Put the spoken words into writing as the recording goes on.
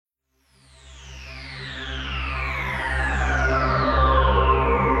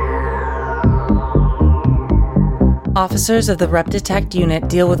Officers of the Rep Detect unit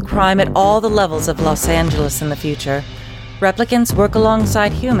deal with crime at all the levels of Los Angeles in the future. Replicants work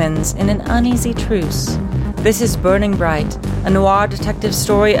alongside humans in an uneasy truce. This is Burning Bright, a noir detective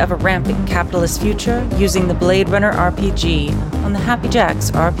story of a rampant capitalist future using the Blade Runner RPG on the Happy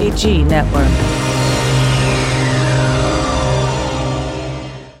Jacks RPG network.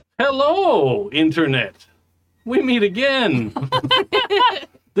 Hello, Internet. We meet again.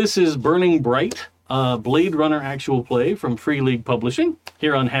 This is Burning Bright, Blade Runner actual play from Free League Publishing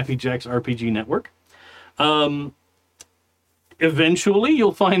here on Happy Jacks RPG Network. Eventually,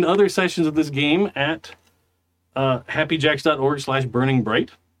 you'll find other sessions of this game at happyjacks.org/burningbright.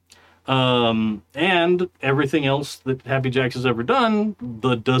 And everything else that Happy Jacks has ever done,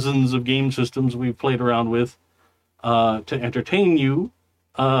 the dozens of game systems we've played around with to entertain you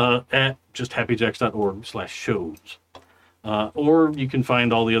at just happyjacks.org/shows. Or you can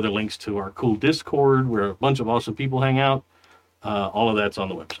find all the other links to our cool Discord where a bunch of awesome people hang out. All of that's on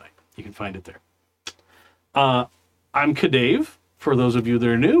the website. You can find it there. I'm Kadave, for those of you that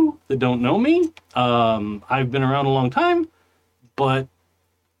are new, that don't know me. I've been around a long time, but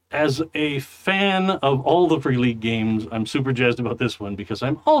as a fan of all the Free League games, I'm super jazzed about this one because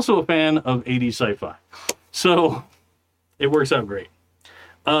I'm also a fan of 80s sci-fi. So it works out great.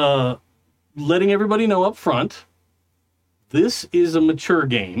 Letting everybody know up front, this is a mature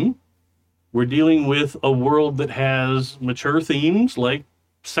game. We're dealing with a world that has mature themes like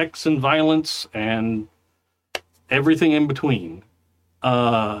sex and violence and everything in between.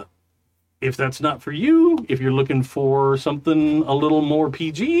 If that's not for you, if you're looking for something a little more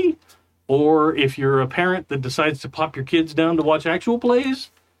PG, or if you're a parent that decides to pop your kids down to watch actual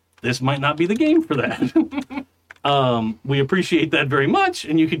plays, this might not be the game for that. We appreciate that very much,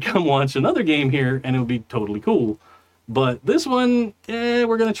 and you could come watch another game here, and it would be totally cool. But this one,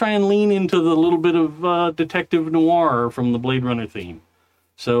 we're going to try and lean into the little bit of detective noir from the Blade Runner theme.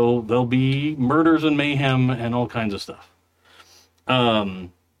 So there'll be murders and mayhem and all kinds of stuff.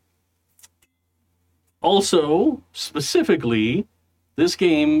 Also, specifically, this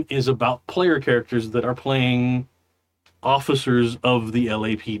game is about player characters that are playing officers of the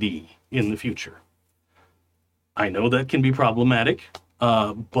LAPD in the future. I know that can be problematic.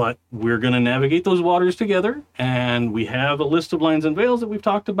 But we're going to navigate those waters together, and we have a list of lines and veils that we've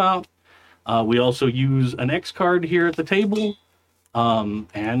talked about. We also use an X card here at the table,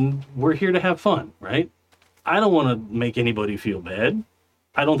 and we're here to have fun, right? I don't want to make anybody feel bad.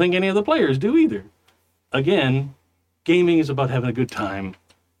 I don't think any of the players do either. Again, gaming is about having a good time,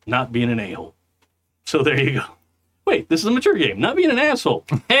 not being an a-hole. So there you go. Wait, this is a mature game, not being an asshole.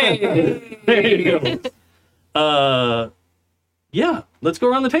 Hey! There you go. Yeah, let's go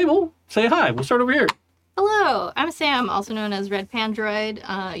around the table. Say hi. We'll start over here. Hello, I'm Sam, also known as Red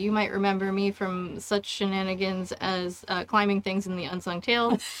Pandroid. You might remember me from such shenanigans as climbing things in the Unsung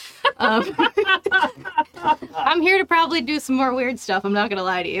Tales. I'm here to probably do some more weird stuff, I'm not going to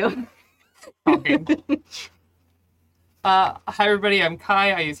lie to you. Okay. Hi, everybody. I'm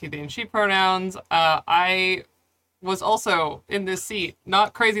Kai. I use he, they, and she pronouns. I was also in this seat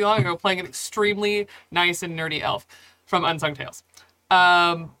not crazy long ago playing an extremely nice and nerdy elf from Unsung Tales.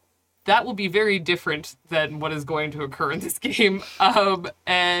 That will be very different than what is going to occur in this game.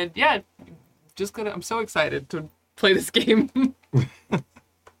 And yeah, I'm so excited to play this game.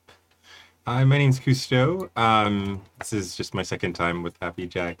 Hi, my name's Cousteau. This is just my second time with Happy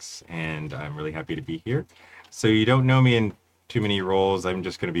Jacks, and I'm really happy to be here. So you don't know me in too many roles. I'm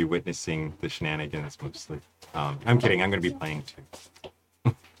just going to be witnessing the shenanigans mostly. I'm kidding. I'm going to be playing too.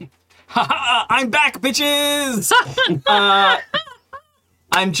 I'm back, bitches!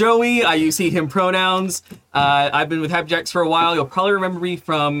 I'm Joey. I use he, him pronouns. I've been with Happy Jacks for a while. You'll probably remember me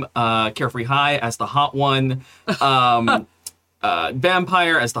from Carefree High as the hot one,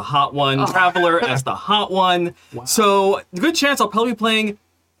 Vampire as the hot one, Traveler as the hot one. Wow. So, good chance I'll probably be playing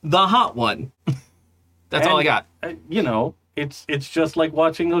the hot one. That's all I got. You know, it's just like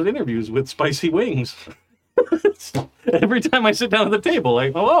watching those interviews with Spicy Wings. Every time I sit down at the table,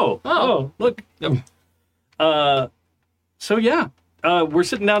 like, oh, look. Yep. So yeah, we're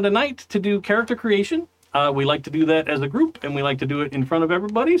sitting down tonight to do character creation. We like to do that as a group, and we like to do it in front of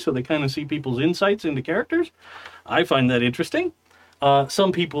everybody so they kind of see people's insights into characters. I find that interesting.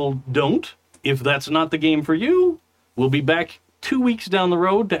 Some people don't. If that's not the game for you, we'll be back 2 weeks down the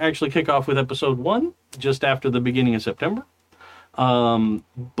road to actually kick off with episode 1, just after the beginning of September.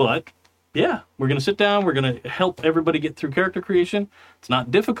 But yeah, we're going to sit down. We're going to help everybody get through character creation. It's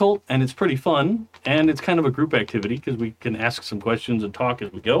not difficult, and it's pretty fun, and it's kind of a group activity because we can ask some questions and talk as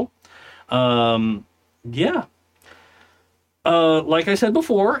we go. Yeah. Like I said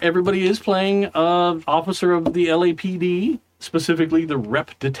before, everybody is playing officer of the LAPD, specifically the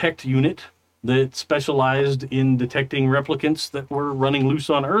Rep Detect unit that specialized in detecting replicants that were running loose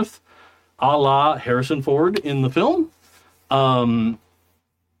on Earth, a la Harrison Ford in the film. And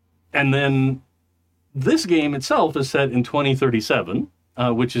then this game itself is set in 2037,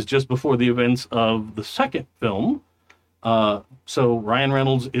 which is just before the events of the second film. So Ryan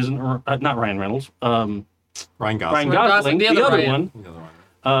Reynolds isn't, not Ryan Reynolds, Ryan Ryan Gosling. Gosling, the the other other Ryan.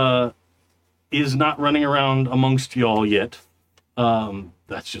 one, is not running around amongst y'all yet.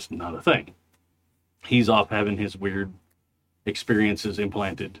 That's just not a thing. He's off having his weird experiences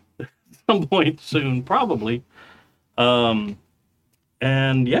implanted at some point soon, probably. And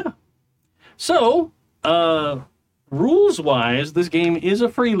yeah. So, rules-wise, this game is a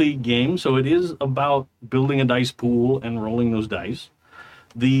free league game, so it is about building a dice pool and rolling those dice.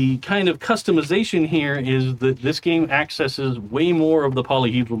 The kind of customization here is that this game accesses way more of the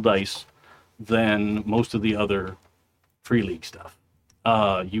polyhedral dice than most of the other free league stuff.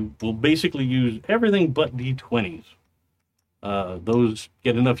 You will basically use everything but D20s. Those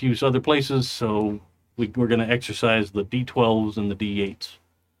get enough use other places, so we're going to exercise the D12s and the D8s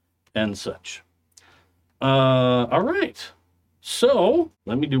and such. All right. So,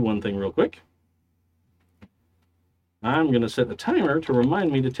 let me do one thing real quick. I'm going to set a timer to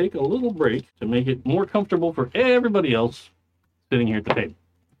remind me to take a little break to make it more comfortable for everybody else sitting here at the table.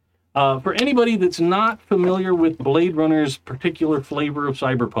 For anybody that's not familiar with Blade Runner's particular flavor of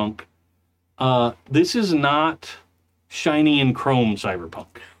cyberpunk, this is not shiny and chrome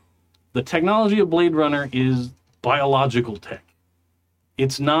cyberpunk. The technology of Blade Runner is biological tech.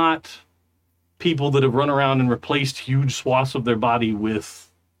 It's not people that have run around and replaced huge swaths of their body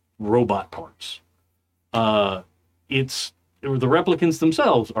with robot parts. It's the replicants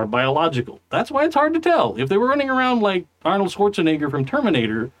themselves are biological. That's why it's hard to tell. If they were running around like Arnold Schwarzenegger from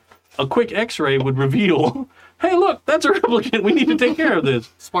Terminator, a quick x-ray would reveal, hey, look, that's a replicant. We need to take care of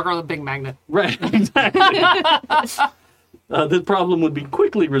this. Spark on the big magnet. Right, exactly. This problem would be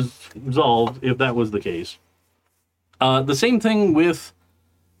quickly resolved if that was the case. The same thing with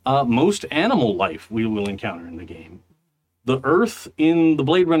most animal life we will encounter in the game. The Earth in the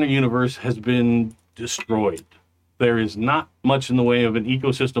Blade Runner universe has been destroyed. There is not much in the way of an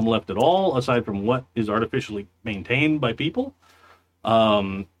ecosystem left at all, aside from what is artificially maintained by people.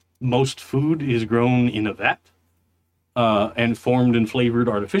 Most food is grown in a vat and formed and flavored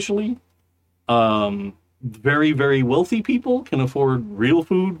artificially. Very, very wealthy people can afford real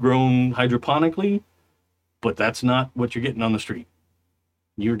food grown hydroponically, but that's not what you're getting on the street.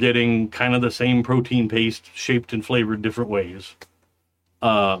 You're getting kind of the same protein paste shaped and flavored different ways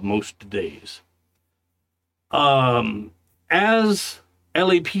most days. As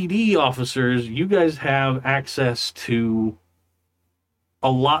LAPD officers, you guys have access to a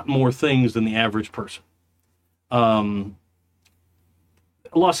lot more things than the average person.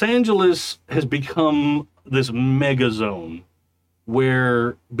 Los Angeles has become this mega zone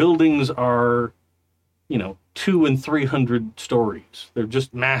where buildings are, 200 and 300 stories. They're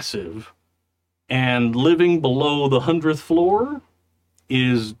just massive. And living below the 100th floor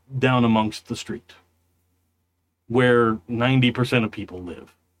is down amongst the street, where 90% of people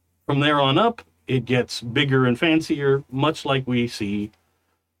live. From there on up, it gets bigger and fancier, much like we see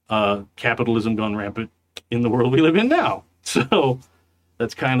capitalism gone rampant in the world we live in now. So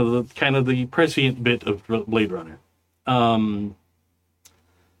that's kind of the prescient bit of Blade Runner.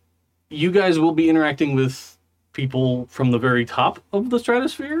 You guys will be interacting with people from the very top of the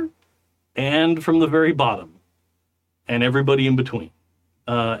stratosphere and from the very bottom, and everybody in between.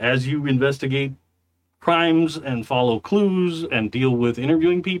 As you investigate crimes and follow clues and deal with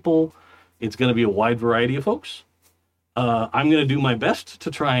interviewing people, it's going to be a wide variety of folks. I'm going to do my best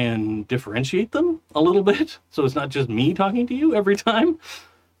to try and differentiate them a little bit, so it's not just me talking to you every time.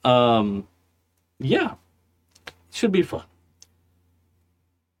 Yeah, it should be fun.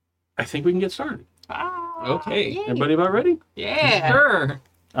 I think we can get started. Okay. Everybody about ready? Yeah. Sure.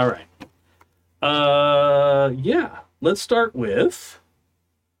 All right. Yeah, let's start with...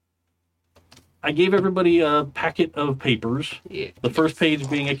 I gave everybody a packet of papers, Yeah. the first page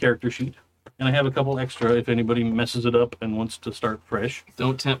being a character sheet. And I have a couple extra if anybody messes it up and wants to start fresh.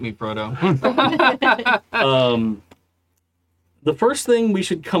 Don't tempt me, Frodo. The first thing we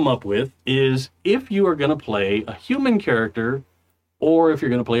should come up with is if you are going to play a human character or if you're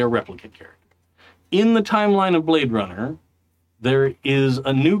going to play a replicant character. In the timeline of Blade Runner, there is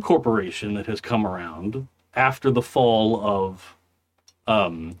a new corporation that has come around after the fall of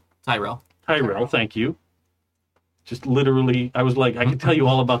Tyrell. Tyrell, thank you. Just literally, I was like, I could tell you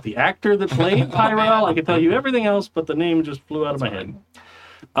all about the actor that played Tyrell. I could tell you everything else, but the name just flew out of my head.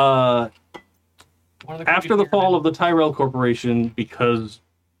 After the fall of the Tyrell Corporation, because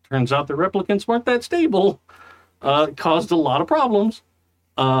turns out the replicants weren't that stable, caused a lot of problems.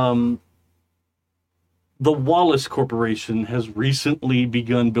 The Wallace Corporation has recently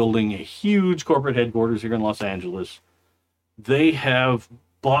begun building a huge corporate headquarters here in Los Angeles. They have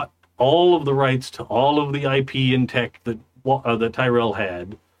bought all of the rights to all of the IP and tech that Tyrell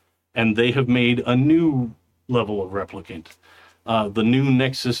had, and they have made a new level of replicant, the new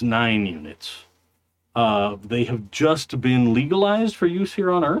Nexus 9 units. They have just been legalized for use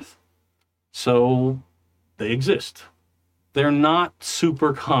here on Earth, so they exist. They're not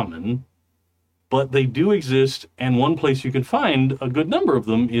super common, but they do exist, and one place you can find a good number of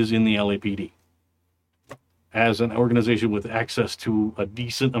them is in the LAPD. As an organization with access to a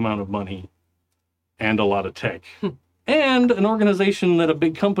decent amount of money and a lot of tech. And an organization that a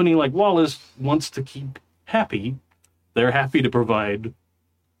big company like Wallace wants to keep happy. They're happy to provide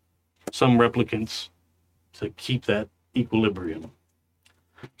some replicants to keep that equilibrium.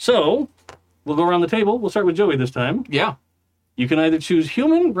 So, we'll go around the table. We'll start with Joey this time. Yeah. You can either choose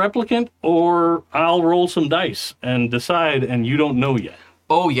human, replicant, or I'll roll some dice and decide, and you don't know yet.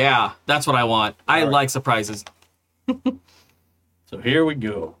 Oh, yeah. That's what I want. I like surprises. So here we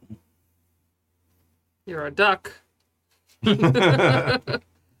go. You're a duck.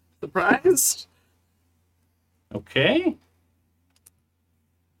 Surprised? Okay.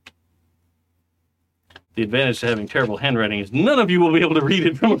 The advantage to having terrible handwriting is none of you will be able to read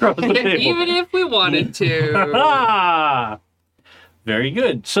it from across the table. Even if we wanted to. Ah! Very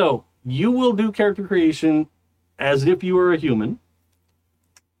good. So, you will do character creation as if you were a human.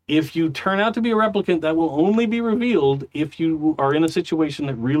 If you turn out to be a replicant, that will only be revealed if you are in a situation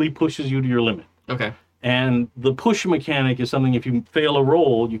that really pushes you to your limit. Okay. And the push mechanic is something, if you fail a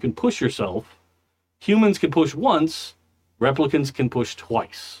roll, you can push yourself. Humans can push once, replicants can push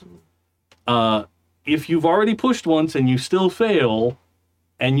twice. If you've already pushed once and you still fail,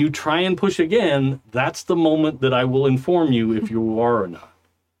 and you try and push again, that's the moment that I will inform you if you are or not.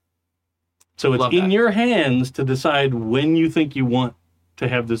 So it's in your hands to decide when you think you want to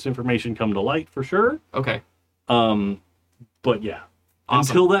have this information come to light, for sure. Okay. But yeah,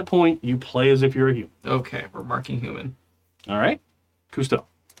 Awesome. Until that point, you play as if you're a human. Okay, we're marking human. All right, Cousteau.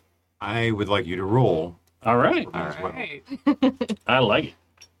 I would like you to roll. All right, As well. Right. I like it.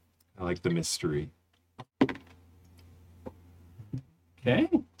 I like the mystery. Okay.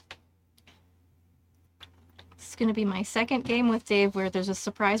 This is going to be my second game with Dave where there's a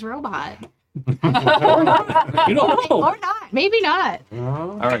surprise robot. You don't know. Or not. Maybe not.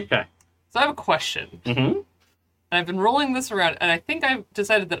 All right, okay. So I have a question. Mm-hmm. And I've been rolling this around, and I think I've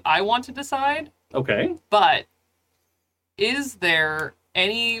decided that I want to decide, Okay. but is there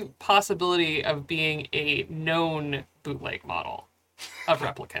any possibility of being a known bootleg model of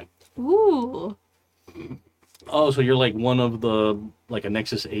Replicant? Ooh. Oh, so you're like one of the, like a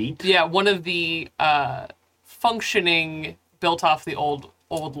Nexus 8? Yeah, one of the functioning, built off the old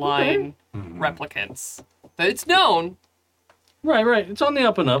line replicants. But it's known, Right. It's on the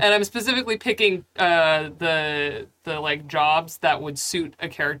up and up. and I'm specifically picking the like jobs that would suit a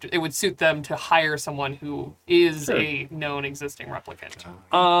character. It would suit them to hire someone who is Sure. a known existing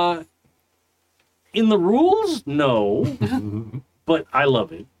replicant. In the rules, no. But I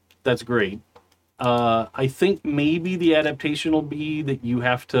love it. That's great. I think maybe the adaptation will be that you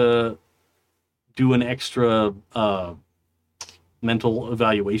have to do an extra mental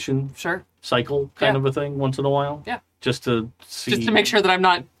evaluation Sure. cycle kind Yeah. of a thing once in a while. Yeah. Just to see. Just to make sure that I'm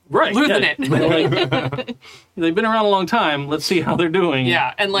not Right, losing yeah. it. Like, they've been around a long time. Let's see how they're doing.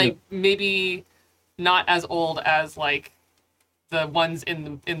 Yeah, and like maybe not as old as like the ones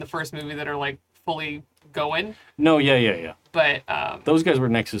in the first movie that are like fully going, No, yeah. but Those guys were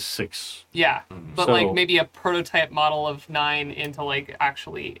Nexus 6. yeah, but So- like maybe a prototype model of 9 into like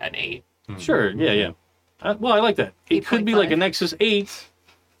actually an 8. Sure, yeah. Well, I like that. It could be like a 8.5. Nexus 8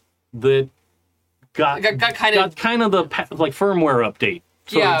 that got Got kind of the like firmware update.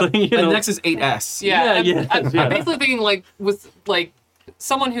 Sort Yeah, of thing, you A know? Nexus 8S. yeah. Yeah, I'm yeah. basically thinking like with like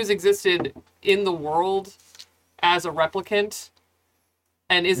someone who's existed in the world as a replicant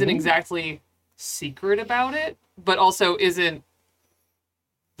and isn't exactly secret about it, but also isn't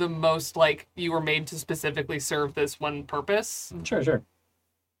the most like you were made to specifically serve this one purpose. Sure.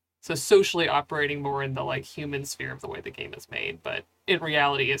 So socially operating more in the like human sphere of the way the game is made, but in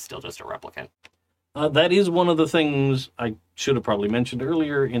reality is still just a replicant. That is one of the things I should have probably mentioned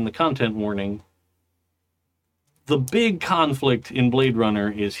earlier in the content warning. The big conflict in Blade Runner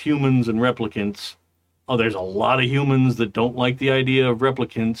is humans and replicants there's a lot of humans that don't like the idea of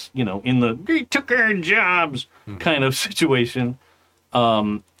replicants, in the "they took our jobs" kind of situation.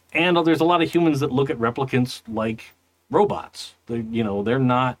 And there's a lot of humans that look at replicants like robots. They're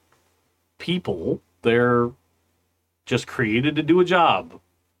not people. They're just created to do a job.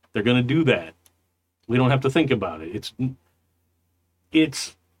 They're going to do that. We don't have to think about it.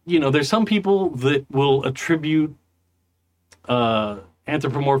 It's there's some people that will attribute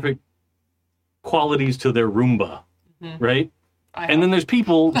anthropomorphic qualities to their Roomba, right? And then there's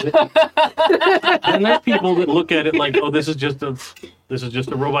people that, look at it like, oh, this is just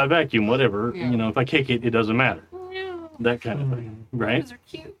a robot vacuum, whatever. Yeah. If I kick it, it doesn't matter. That kind of thing, right? Those are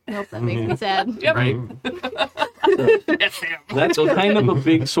cute. Nope, that makes me sad. Yep. Right. Yes, Sam. That's kind of a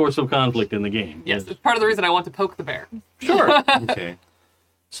big source of conflict in the game. Yes, it's part of the reason I want to poke the bear. Sure. Okay.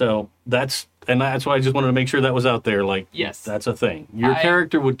 So that's why I just wanted to make sure that was out there. Like, Yes. that's a thing. Your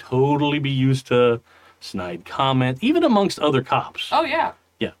character would totally be used to snide comment, even amongst other cops. Oh yeah.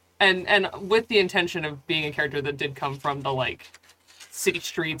 Yeah. And with the intention of being a character that did come from the city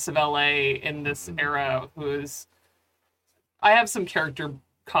streets of LA in this era, I have some character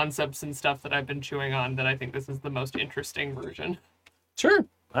concepts and stuff that I've been chewing on that I think this is the most interesting version. Sure.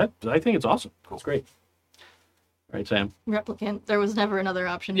 I think it's awesome. Cool. It's great. Right, Sam? Replicant. There was never another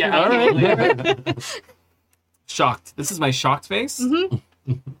option. Yeah. For me. All right. Shocked. This is my shocked face.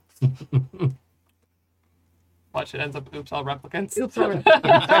 Watch, it ends up, oops, all replicants. Oops, all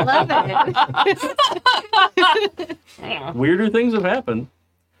replicants. I love it. Weirder things have happened.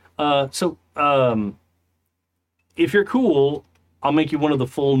 So if you're cool, I'll make you one of the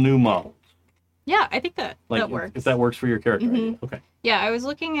full new models. Yeah, I think that works. If that works for your character. idea. Okay. Yeah, I was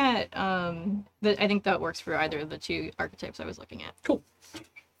looking at I think that works for either of the two archetypes I was looking at. Cool.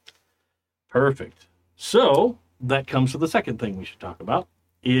 Perfect. So that comes to the second thing we should talk about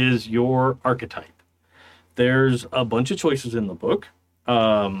is your archetype. There's a bunch of choices in the book.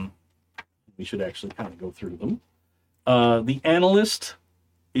 We should actually kind of go through them. The analyst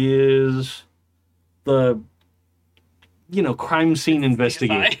is the crime scene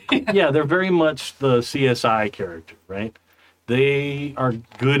investigator. Yeah, they're very much the CSI character, right? They are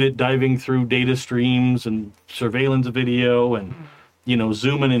good at diving through data streams and surveillance video and,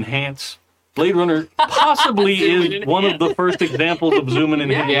 zoom and enhance. Blade Runner possibly is one of the first examples of zoom and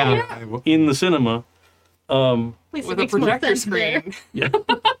enhance in the cinema. With a projector screen. Yeah.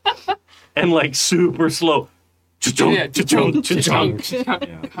 And super slow. Cha-chunk, cha-chunk,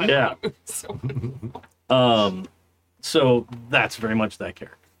 cha-chunk. Yeah. So that's very much that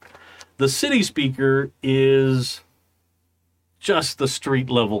character. The city speaker is just the street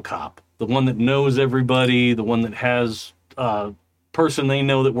level cop, the one that knows everybody, the one that has a person they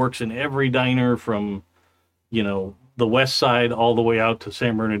know that works in every diner from, the west side all the way out to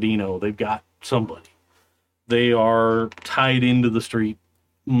San Bernardino. They've got somebody. They are tied into the street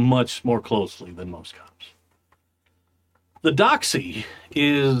much more closely than most cops. The doxy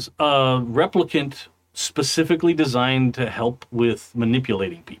is a replicant specifically designed to help with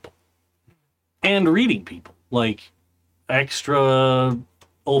manipulating people and reading people, like extra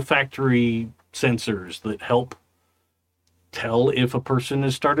olfactory sensors that help tell if a person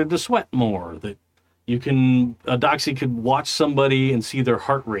has started to sweat more, that a doxy could watch somebody and see their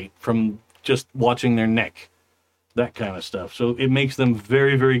heart rate from just watching their neck, that kind of stuff. So it makes them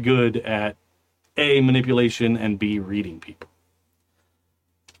very, very good at A, manipulation, and B, reading people.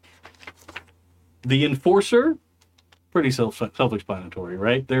 The enforcer, pretty self-explanatory,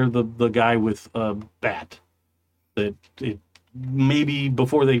 right? They're the guy with a bat. Maybe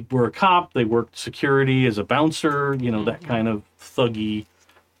before they were a cop, they worked security as a bouncer, that kind of thuggy,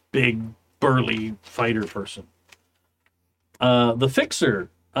 big, burly fighter person. The fixer,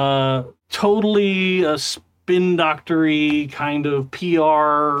 totally a spin doctor-y kind of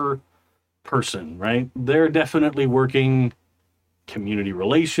PR person, right? They're definitely working. Community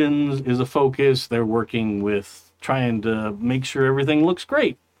relations is a focus. They're working with trying to make sure everything looks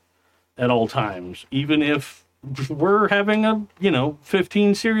great at all times, even if we're having a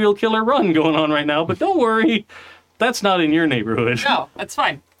 15 serial killer run going on right now. But don't worry, that's not in your neighborhood. No, that's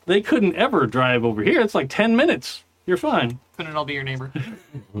fine. They couldn't ever drive over here. It's like 10 minutes. You're fine. Couldn't all be your neighbor.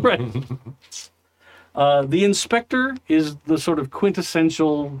 Right. The inspector is the sort of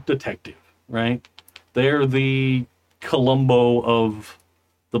quintessential detective, right? They're the Columbo of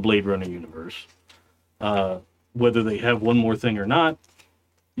the Blade Runner universe. Whether they have one more thing or not,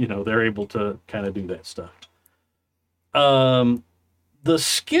 they're able to kind of do that stuff. The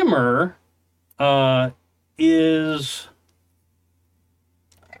skimmer is,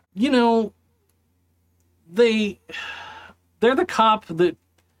 they're the cop that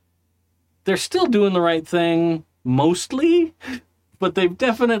they're still doing the right thing, mostly, but they've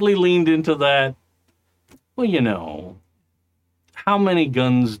definitely leaned into that, well, you know, how many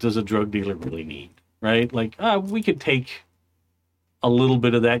guns does a drug dealer really need, right? Like, we could take a little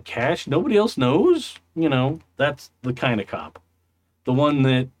bit of that cash. Nobody else knows. You know, that's the kind of cop. The one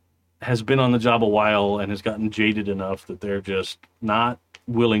that has been on the job a while and has gotten jaded enough that they're just not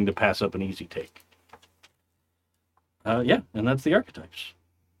willing to pass up an easy take. Yeah, and that's the archetypes.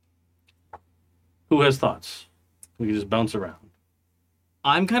 Who has thoughts? We can just bounce around.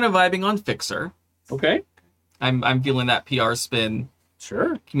 I'm kind of vibing on Fixer. Okay. I'm feeling that PR spin,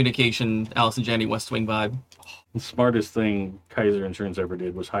 Sure. communication, Alice and Janney West Wing vibe. The smartest thing Kaiser Insurance ever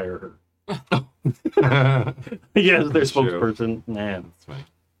did was hire her. Yes, their That's true. spokesperson. Man. That's funny.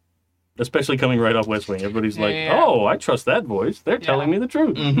 Especially coming right off West Wing. Everybody's like, Yeah. oh, I trust that voice. They're telling me the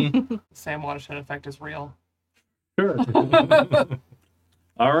truth. Mm-hmm. Sam Watershed effect is real. Sure.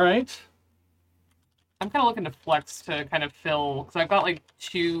 All right. I'm kind of looking to flex to kind of fill, because I've got like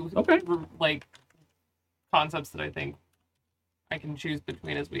two Okay. like concepts that I think I can choose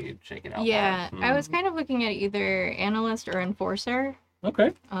between as we shake it out. Yeah, more. I was kind of looking at either analyst or enforcer.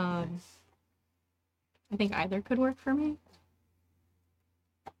 Okay. I think either could work for me.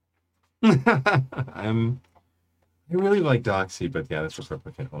 I really like Doxy, but yeah, that's just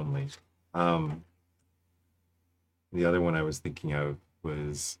replicant only. The other one I was thinking of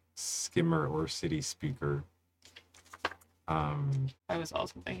was Skimmer or City Speaker. I was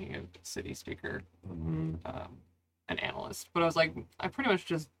also thinking of city speaker, Mhm. an analyst, but I was like, I pretty much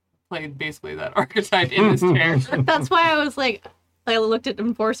just played basically that archetype in this chair. That's why I was like, I looked at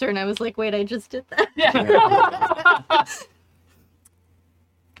enforcer and I was like, wait, I just did that. Yeah.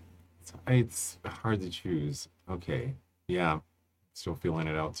 It's hard to choose. Okay, yeah, still feeling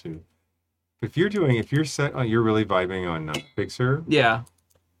it out too. If you're really vibing on Fixer, Yeah.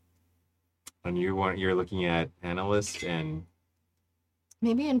 and you're looking at Analyst and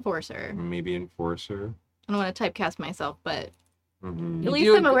Maybe enforcer. maybe Enforcer. I don't want to typecast myself, but Mhm. at least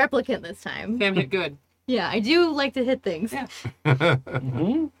do I'm a a- replicant this time. Sam hit good. Yeah, I do like to hit things. Yeah.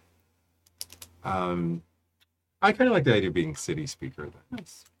 Mm-hmm. I kind of like the idea of being City Speaker then,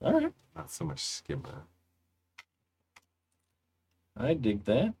 Nice. All right. not so much Skimmer. I dig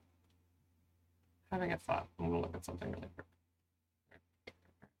that. Having a thought. I'm gonna look at something really quick.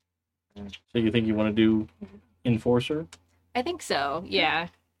 So you think you want to do Enforcer? I think so. Yeah,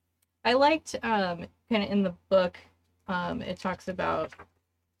 I liked kind of in the book. It talks about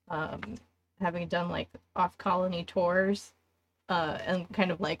having done like off colony tours, and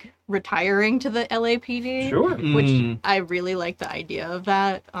kind of like retiring to the LAPD. Sure. Which Mm. I really like the idea of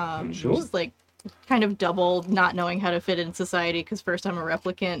that. Sure. Just like kind of double not knowing how to fit in society because first I'm a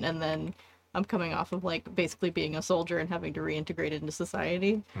replicant and then I'm coming off of like basically being a soldier and having to reintegrate into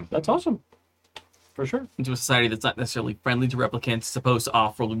society. That's awesome. For sure. Into a society that's not necessarily friendly to replicants, supposed to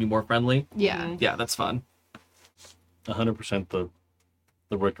off-world be more friendly. Yeah. Mhm. Yeah, that's fun. 100% the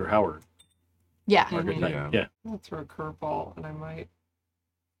Rutger Howard Yeah. archetype. Yeah. Yeah. I'll throw a curveball, and I might.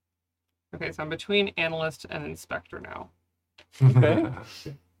 Okay, so I'm between analyst and inspector now. Okay.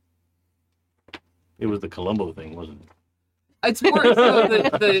 It was the Columbo thing, wasn't it? It's more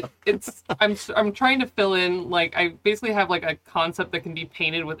so I'm trying to fill in, like, I basically have like a concept that can be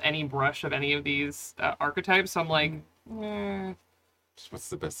painted with any brush of any of these archetypes. So I'm like, Just what's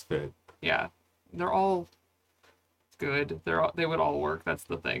the best fit? yeah, they're all good. They would all work. That's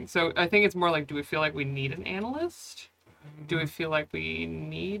the thing. So I think it's more like, do we feel like we need an analyst? Do we feel like we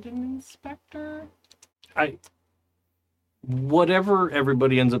need an inspector? Whatever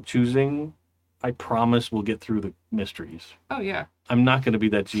everybody ends up choosing, I promise we'll get through the mysteries. Oh yeah. I'm not going to be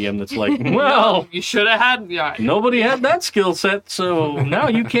that GM that's like, well, You should have had. Yeah. nobody had that skill set, so now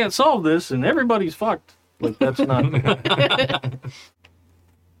you can't solve this, and everybody's fucked. Like, that's not.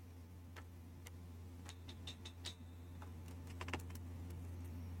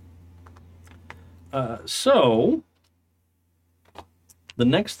 So, the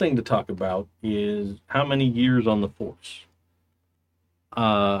next thing to talk about is how many years on the force.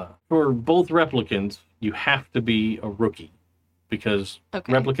 For both replicants, you have to be a rookie because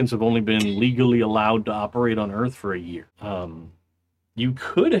Okay. replicants have only been legally allowed to operate on Earth for a year. You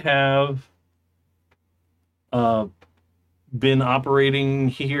could have been operating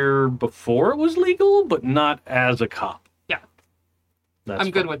here before it was legal, but not as a cop. Yeah. That's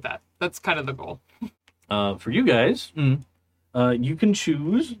I'm good fine. with that. That's kind of the goal. For you guys, Mhm. you can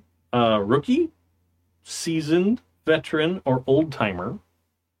choose rookie, seasoned, veteran, or old timer,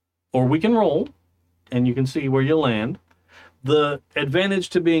 or we can roll, and you can see where you land. The advantage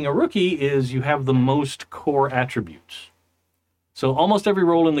to being a rookie is you have the most core attributes. So almost every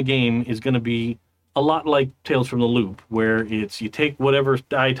roll in the game is going to be a lot like Tales from the Loop, where it's you take whatever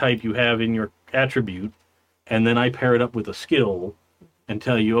die type you have in your attribute, and then I pair it up with a skill and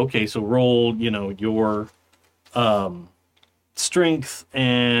tell you, okay, so roll, your strength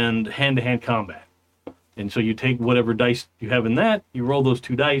and hand-to-hand combat. And so you take whatever dice you have in that, you roll those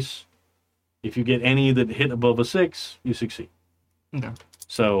 2 dice. If you get any that hit above a 6, you succeed. Okay.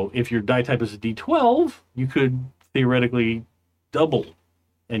 So if your die type is a D12, you could theoretically double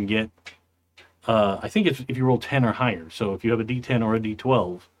and get, I think if you roll 10 or higher. So if you have a D10 or a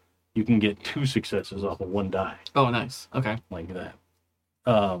D12, you can get 2 successes off of 1 die. Oh, nice. Okay. Like that.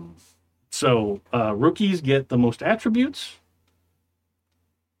 So rookies get the most attributes.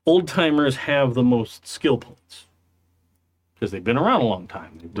 Old timers have the most skill points because they've been around a long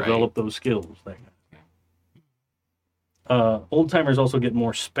time. They've developed those skills. Old timers also get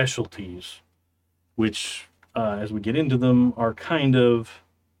more specialties, which, as we get into them, are kind of,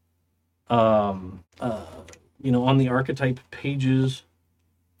 on the archetype pages.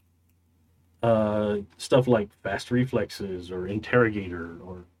 Stuff like fast reflexes or interrogator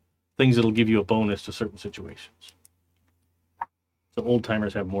or things that'll give you a bonus to certain situations. So old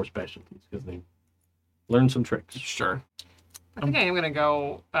timers have more specialties because they learn some tricks. Sure. I think I am going to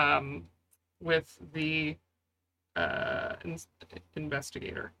go with the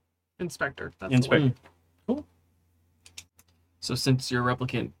inspector. That's Inspector. The Cool. So since you're a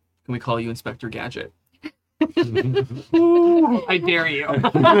replicant, can we call you Inspector Gadget? one. I dare you.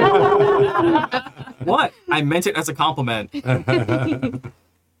 What? I meant it as a compliment.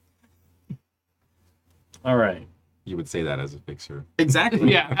 All right. You would say that as a fixer.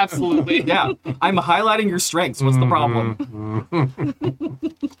 Exactly. Yeah, absolutely. Yeah. I'm highlighting your strengths. What's the problem?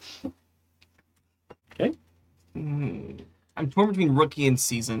 Okay. I'm torn between rookie and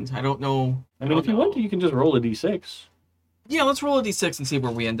seasoned. I don't know. I mean, if you want to, you can just roll a d6. Yeah, let's roll a d6 and see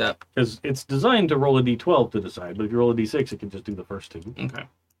where we end up. Because it's designed to roll a d12 to decide, but if you roll a d6, it can just do the first 2. Okay.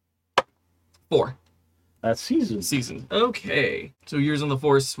 4. That's seasoned. Seasoned. Okay. So years on the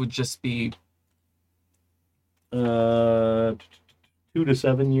force would just be... 2 to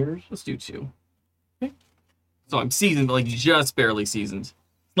 7 years. Let's do 2. Okay. So I'm seasoned, but like just barely seasoned.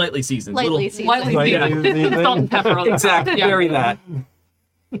 Slightly seasoned. Lightly Little... seasoned. Lightly Yeah. seasoned. Salt and pepper on the Exactly. Yeah. Very that.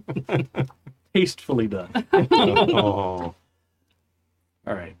 Tastefully done. Oh.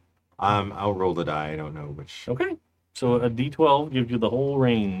 All right. I'll roll the die. I don't know which. Okay. So a d12 gives you the whole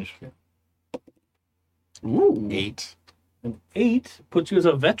range. Ooh. 8. An 8 puts you as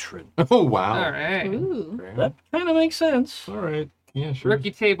a veteran. Oh, wow. All right. Ooh. Okay. That kind of makes sense. All right. Yeah, sure.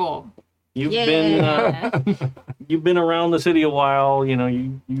 Rookie table. You've Yeah. you've been around the city a while. You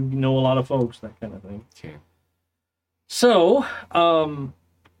know a lot of folks, that kind of thing. Okay. So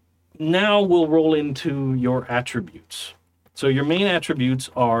now we'll roll into your attributes. So your main attributes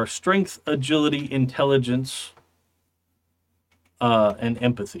are strength, agility, intelligence, and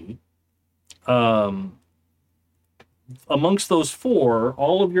empathy. Amongst those 4,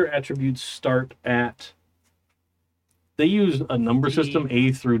 all of your attributes start at... They use a number D. system,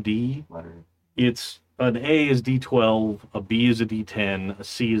 A through D. It's an A is D12, a B is a D10, a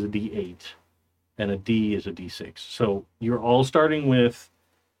C is a D8, and a D is a D6. So you're all starting with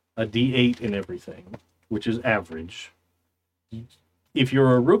a D8 in everything, which is average. If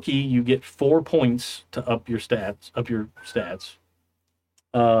you're a rookie, you get 4 points to up your stats.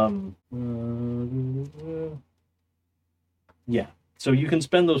 Yeah. So you can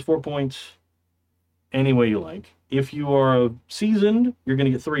spend those 4 points any way you like. If you are seasoned, you're going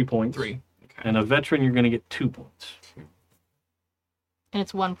to get 3 points. 3. Okay. And a veteran, you're going to get 2 points. And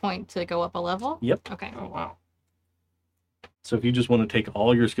it's 1 point to go up a level? Yep. Okay. Oh, wow. So if you just want to take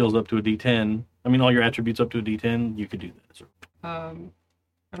all your skills up to a D10, all your attributes up to a D10, you could do that. I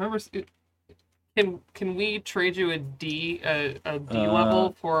remember. Can we trade you a D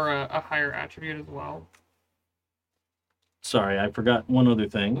level for a higher attribute as well? Sorry, I forgot one other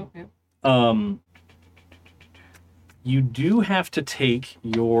thing. Oh, yeah. You do have to take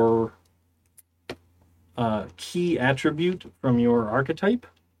your key attribute from your archetype,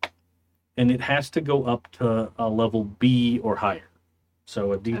 and it has to go up to a level B or higher.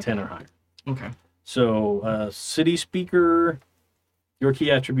 So a D10 or higher. Okay. So city speaker, your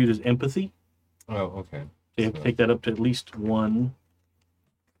key attribute is empathy. Oh, okay. So you have to take that up to at least 1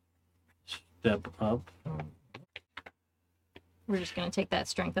 step up. We're just going to take that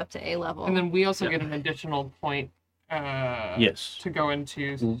strength up to A level. And then we also Yeah. get an additional point Yes. to go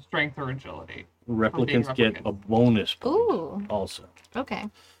into strength or agility. Replicants get a bonus point Ooh. also. Okay.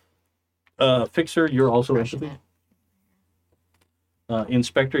 Fixer, you're also Crushing empathy.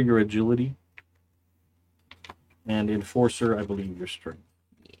 Inspector, your agility. And Enforcer, I believe, your strength.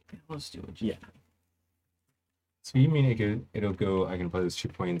 Let's do it. Yeah. So you mean it'll go? I can apply those 2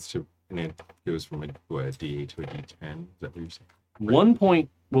 points to, and it goes from a D8 to a D10. Is that what you're saying? 1 point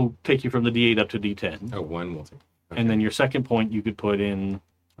will take you from the D8 up to D10. Oh, one will take. Okay. And then your second point you could put in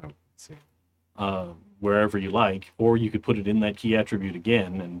Oh, let's see. wherever you like, or you could put it in that key attribute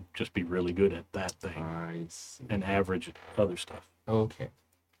again and just be really good at that thing I see. and average other stuff. Okay,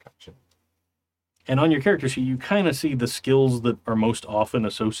 gotcha. And on your character sheet, you kind of see the skills that are most often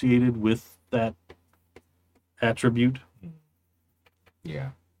associated with that attribute.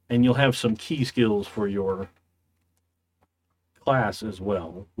 Yeah. And you'll have some key skills for your class as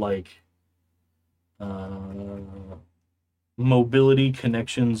well, like mobility,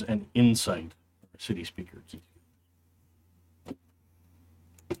 connections, and insight. City speakers.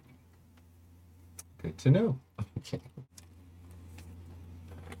 Good to know. Okay.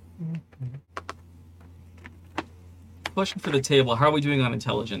 Question for the table. How are we doing on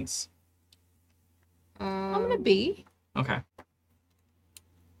intelligence? I'm gonna be. Okay.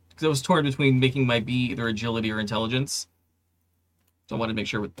 Because I was torn between making my B either agility or intelligence. So I wanted to make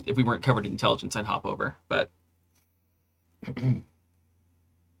sure if we weren't covered in intelligence, I'd hop over. But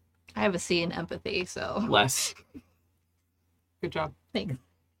I have a C in empathy, so less. Good job. thanks.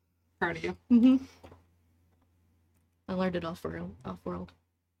 Proud of you. Mm-hmm. I learned it off world.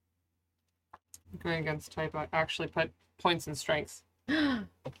 Going against type, I actually put points and strengths.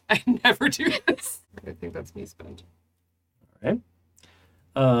 I never do this. I think that's me spent. All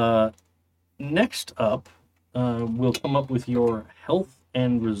right. Next up, we'll come up with your health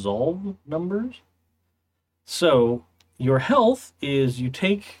and resolve numbers. So your health is you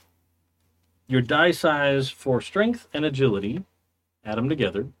take your die size for strength and agility, add them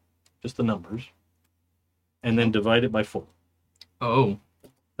together, just the numbers, and then divide it by 4. Oh,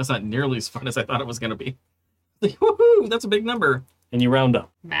 that's not nearly as fun as I thought it was going to be. Like, woohoo, that's a big number. And you round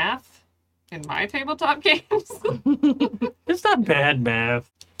up. Math in my tabletop games? It's not bad math.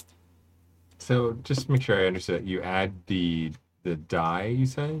 So just to make sure I understood, you add the die, you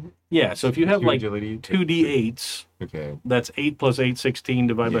said? Yeah, so if you have Two like agility, 2d8s, Okay. that's 8 plus 8, 16,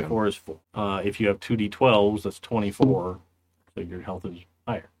 divided by Yeah. 4 is 4. If you have 2d12s, that's 24, so your health is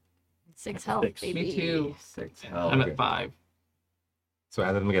higher. 6 health, 6. baby. Me too. 6 health. I'm Okay. at 5. So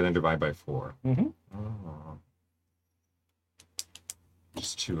add them together and divide by 4. Mm-hmm. Oh.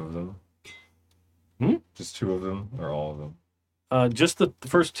 Just 2 of them? Hmm? Just 2 of them, or all of them? Just the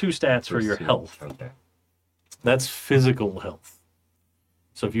first 2 stats for First your 2. health. Okay. That's physical health.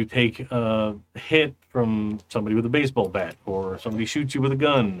 So if you take a hit from somebody with a baseball bat or somebody shoots you with a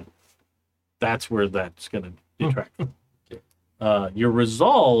gun, that's where that's going to detract. Okay. Your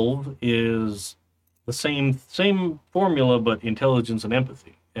resolve is the same formula, but intelligence and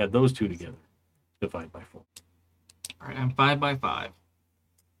empathy. Add those 2 together. Divide by 4. All right, I'm 5 by 5.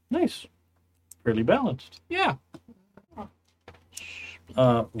 Nice. Fairly balanced. Yeah.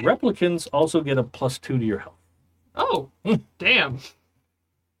 Replicants also get a +2 to your health. Oh, damn.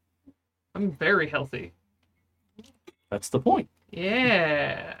 I'm very healthy. That's the point.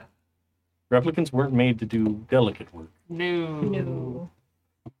 Yeah. Replicants weren't made to do delicate work. No.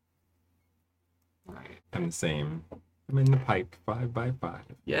 All right. I'm the same. I'm in the pipe 5 by 5.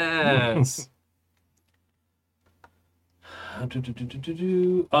 Yes.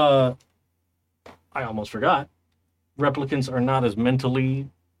 I almost forgot. Replicants are not as mentally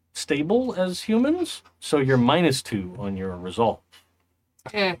stable as humans, so you're -2 on your resolve.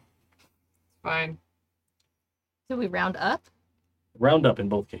 Fine. So we round up Round up in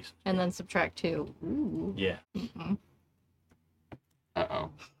both cases. and then subtract 2. Ooh. Yeah. Mm-mm.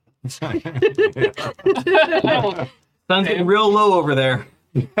 Uh-oh. Sun's getting real low over there.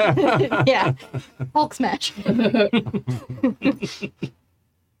 Yeah. Hulk smash.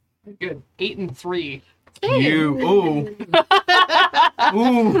 Good. 8 and 3. You. Ooh.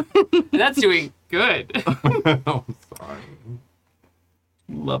 Ooh. That's doing good. Oh, sorry.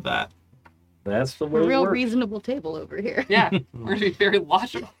 Love that. That's the way A it real works. reasonable table over here. Yeah. We're going to be very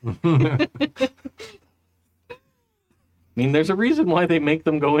logical. I mean, there's a reason why they make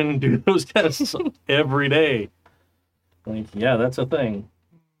them go in and do those tests every day. Like, yeah, that's a thing.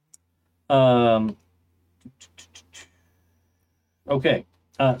 Okay.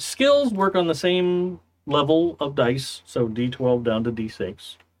 Skills work on the same level of dice, so D12 down to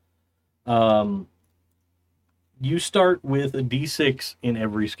D6. You start with a D6 in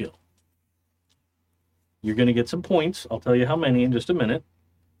every skill. You're going to get some points. I'll tell you how many in just a minute.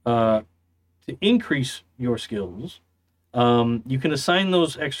 To increase your skills, you can assign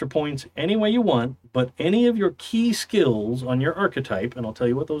those extra points any way you want, but any of your key skills on your archetype, and I'll tell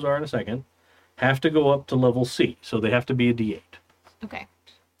you what those are in a second, have to go up to level C, so they have to be a D8. Okay.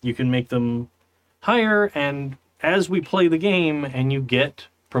 You can make them higher, and as we play the game and you get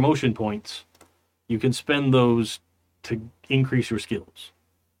promotion points, you can spend those to increase your skills.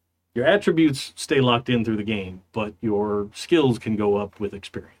 Your attributes stay locked in through the game, but your skills can go up with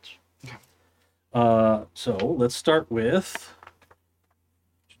experience. So let's start with...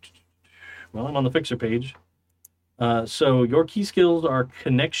 Well, I'm on the fixer page. So your key skills are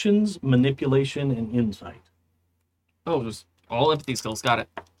connections, manipulation, and insight. Oh, just all empathy skills. Got it.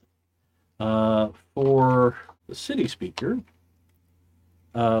 For the city speaker,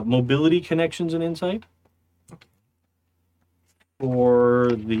 mobility, connections, and insight.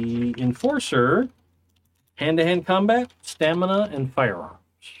 For the enforcer, hand-to-hand combat, stamina, and firearms.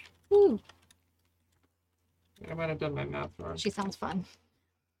 Ooh, I might have done my math wrong. she sounds fun.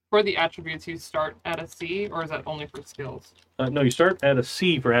 For the attributes, you start at a C, or is that only for skills? No, you start at a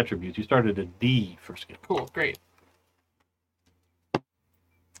C for attributes. You start at a D for skill. Cool, great.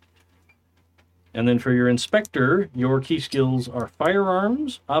 And then for your inspector, your key skills are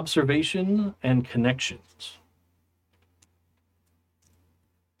firearms, observation, and connections.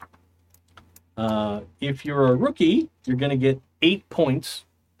 If you're a rookie, you're going to get 8 points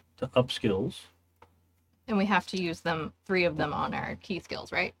to up skills. And we have to use 3 of them on our key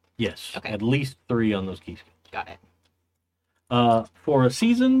skills, right? Yes, Okay. at least 3 on those key skills. Got it. For a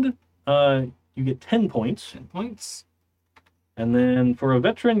seasoned, you get 10 points. 10 points. And then for a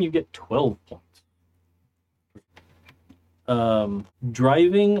veteran, you get 12 points.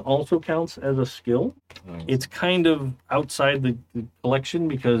 Driving also counts as a skill. It's kind of outside the collection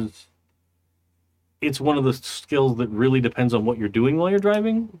because it's one of the skills that really depends on what you're doing while you're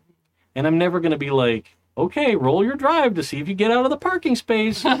driving. And I'm never going to be like, okay, roll your drive to see if you get out of the parking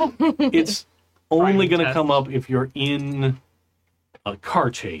space. It's only going to test. come up if you're in a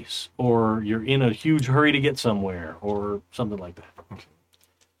car chase or you're in a huge hurry to get somewhere or something like that.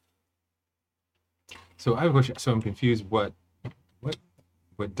 So I have a question. So I'm confused. What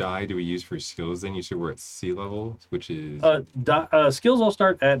die do we use for skills? Then you said we're at sea level, which is Skills all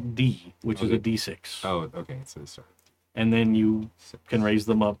start at D, which is a Okay. D6. oh, okay. So sorry. And then you can raise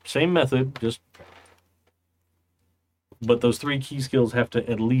them up. Same method, just... But those 3 key skills have to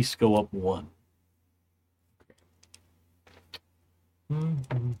at least go up 1. Oh,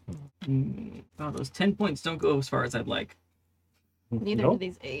 those 10 points don't go as far as I'd like. Neither Nope. do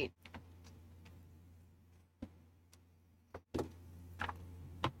these 8.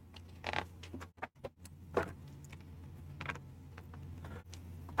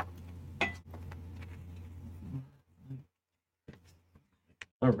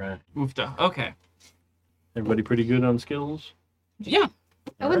 All right. Oofta. Okay. Everybody pretty good on skills? Yeah,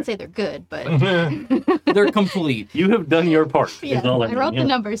 I wouldn't say they're good, but they're complete. You have done your part. yeah, is all I wrote yeah. the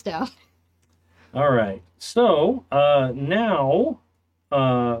numbers down. All right. So now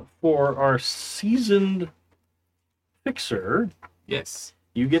for our seasoned fixer, Yes.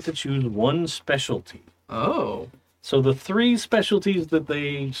 you get to choose 1 specialty. Oh. So the 3 specialties that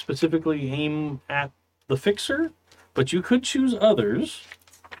they specifically aim at the fixer, but you could choose others.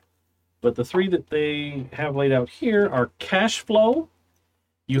 But the 3 that they have laid out here are cash flow.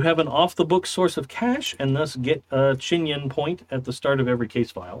 You have an off-the-book source of cash and thus get a Chinyan point at the start of every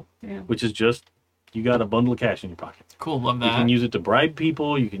case file, Yeah. which is just you got a bundle of cash in your pocket. Cool. Love You that. can use it to bribe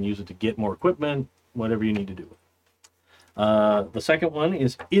people. You can use it to get more equipment, whatever you need to do. The second one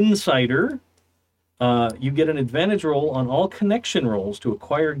is Insider. You get an advantage roll on all connection rolls to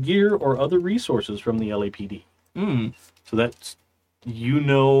acquire gear or other resources from the LAPD. So that's,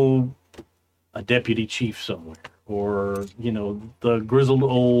 a deputy chief somewhere, or, the grizzled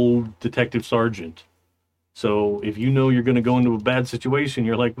old detective sergeant. So if you know you're going to go into a bad situation,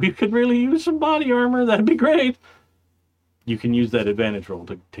 you're like, we could really use some body armor. That'd be great. You can use that advantage roll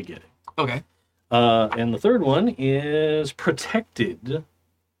to get it. Okay. And the third one is protected.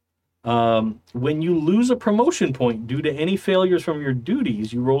 When you lose a promotion point due to any failures from your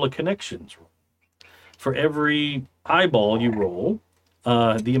duties, you roll a connections roll. For every eyeball you roll,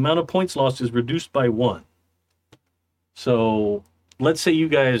 the amount of points lost is reduced by 1. So let's say you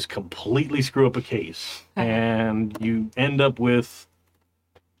guys completely screw up a case and you end up with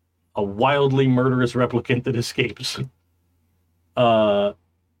a wildly murderous replicant that escapes. The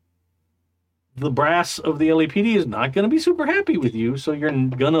brass of the LAPD is not going to be super happy with you, so you're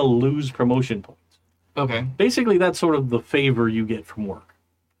going to lose promotion points. Okay. Basically, that's sort of the favor you get from work.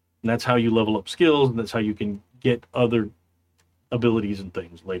 And that's how you level up skills, and that's how you can get other abilities and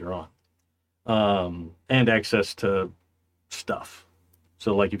things later on. And access to stuff.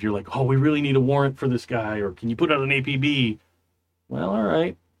 So, like, if you're like, oh, we really need a warrant for this guy, or can you put out an APB? Well, all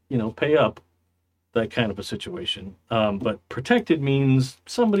right, pay up. that kind of a situation. But protected means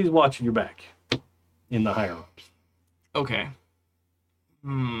somebody's watching your back in the higher ups. Okay.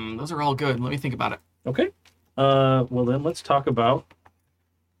 Those are all good. Let me think about it. Okay. Well, then let's talk about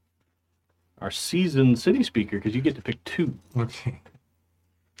our seasoned city speaker, because you get to pick 2. Okay.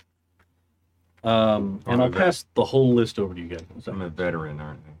 And I'll pass the whole list over to you guys. I'm a veteran,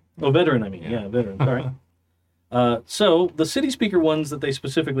 aren't I? Oh, veteran, I mean. Yeah, veteran. Sorry. So the city speaker ones that they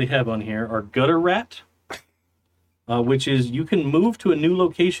specifically have on here are Gutter Rat, which is you can move to a new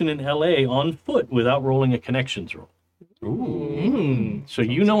location in LA on foot without rolling a connections roll. Ooh. So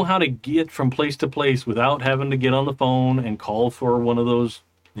you know how to get from place to place without having to get on the phone and call for one of those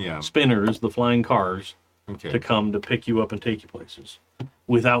spinners, the flying cars, to come to pick you up and take you places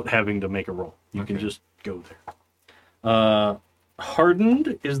without having to make a roll. You can just go there.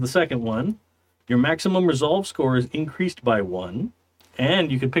 Hardened is the second one. Your maximum resolve score is increased by 1,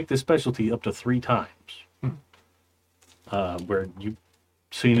 and you can pick this specialty up to 3 times. Where you've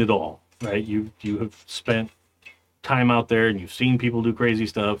seen it all, right? You have spent time out there and you've seen people do crazy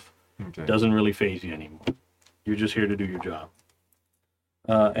stuff. Doesn't really faze you anymore. You're just here to do your job.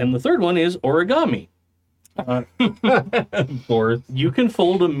 And the third one is origami. Fourth, you can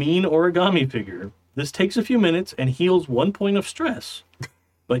fold a mean origami figure. This takes a few minutes and heals 1 point of stress,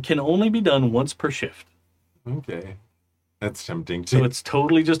 but can only be done once per shift. Okay. That's tempting too. So it's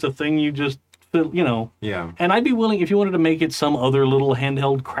totally just a thing you just, Yeah. And I'd be willing, if you wanted to make it some other little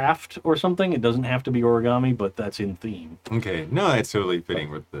handheld craft or something, it doesn't have to be origami, but that's in theme. Okay. No, it's totally fitting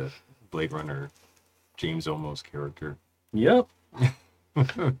with the Blade Runner James Olmos character. Yep.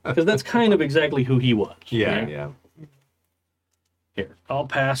 Because that's kind of exactly who he was. Yeah, right? yeah. Here, I'll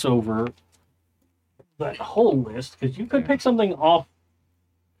pass over that whole list, because you could pick something off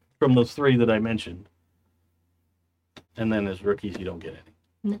from those 3 that I mentioned. And then as rookies, you don't get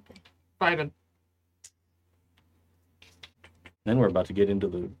any. Nothing. Vibin. Then we're about to get into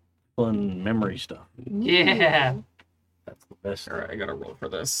the fun memory stuff. Yeah. That's the best. All right, I gotta roll for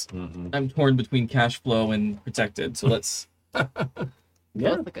this. Mm-hmm. I'm torn between cash flow and protected, so let's.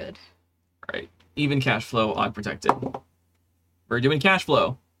 Yeah. Both are good. All right, even cash flow, odd protected. We're doing cash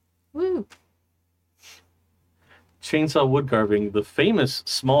flow. Woo. Chainsaw wood carving, the famous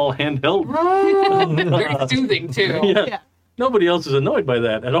small handheld. Very soothing too. Yeah. Nobody else is annoyed by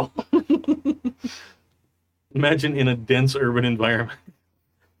that at all. Imagine in a dense urban environment.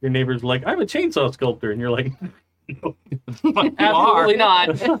 Your neighbor's like, I'm a chainsaw sculptor. And you're like, no. Absolutely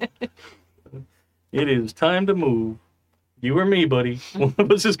not. It is time to move. You or me, buddy. One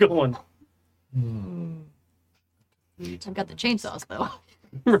of us is going. I've got the chainsaws though.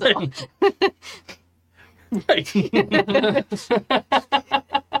 Right. Right. Okay,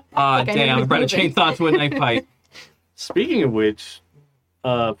 Damn, I brought a moving. chainsaw to a knife fight. Speaking of which,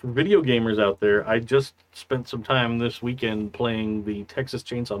 for video gamers out there, I just spent some time this weekend playing the Texas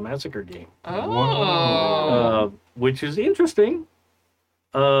Chainsaw Massacre game, Oh. which is interesting.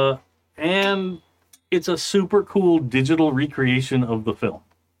 And it's a super cool digital recreation of the film.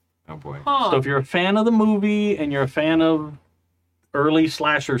 Oh boy. So if you're a fan of the movie and you're a fan of early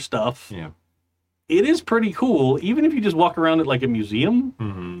slasher stuff, Yeah. it is pretty cool, even if you just walk around it like a museum,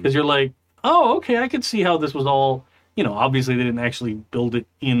 because you're like, oh, okay, I could see how this was all, obviously they didn't actually build it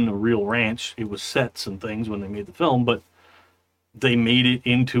in a real ranch. It was sets and things when they made the film, but they made it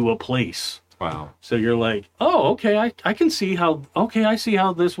into a place. Wow. So you're like, oh, okay, I can see how, I see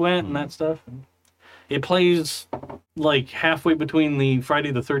how this went and that stuff. It plays like halfway between the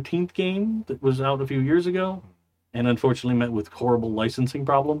Friday the 13th game that was out a few years ago and unfortunately met with horrible licensing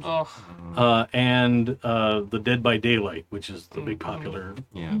problems. And the Dead by Daylight, which is the big popular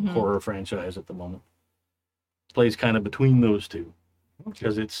horror franchise at the moment. Plays kind of between those two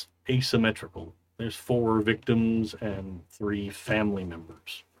because it's asymmetrical. There's 4 victims and 3 family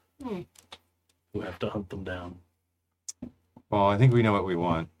members who have to hunt them down. Well, I think we know what we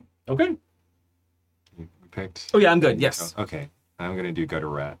want. Okay. We picked. Oh yeah, I'm good. Yes. Okay. I'm gonna do Gutter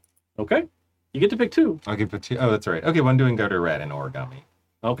Rat. Okay. You get to pick 2. I'll give it 2. Oh, that's right. Okay, well, I'm doing Gutter Rat and origami.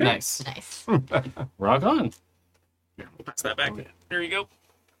 Okay. Nice. Nice. Rock on. Here, we'll pass that back. There you go.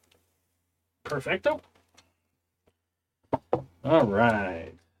 Perfecto. All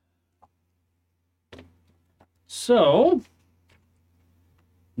right. So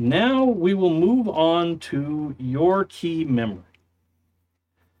now we will move on to your key memory.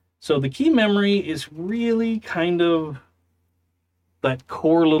 So the key memory is really kind of that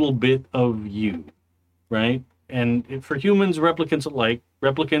core little bit of you, right? And for humans, replicants alike,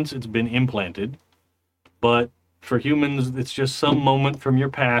 it's been implanted. But for humans, it's just some moment from your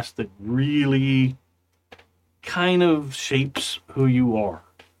past that really kind of shapes who you are.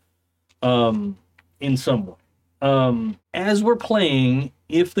 in some way. As we're playing,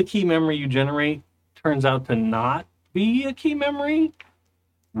 if the key memory you generate turns out to not be a key memory,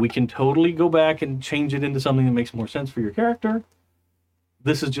 we can totally go back and change it into something that makes more sense for your character.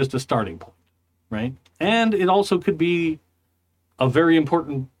 This is just a starting point, right? And it also could be a very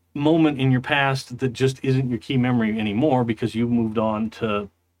important moment in your past that just isn't your key memory anymore because you've moved on to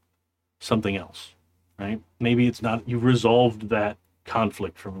something else, right? Maybe it's not, you've resolved that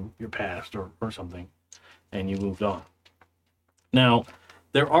conflict from your past or something, and you moved on. Now,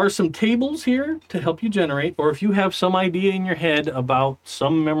 there are some tables here to help you generate, or if you have some idea in your head about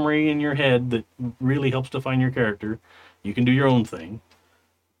some memory in your head that really helps define your character, you can do your own thing.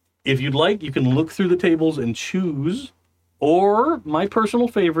 If you'd like, you can look through the tables and choose, or my personal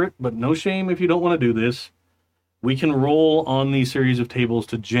favorite, but no shame if you don't want to do this, we can roll on these series of tables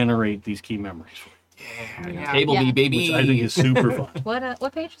to generate these key memories, Yeah. Table Yeah. me, baby. which I think is super fun.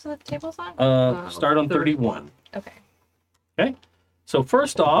 What page is the tables on? Start on 31. Okay. Okay, so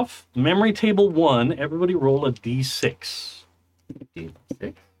first off, memory table 1, everybody roll a d6.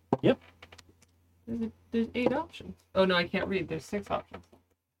 D6? Yep. There's 8 options. Oh no, I can't read. There's 6 options.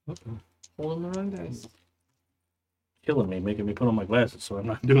 Holding the wrong dice. Killing me, making me put on my glasses, so I'm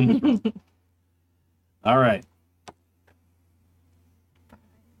not doing this. All right.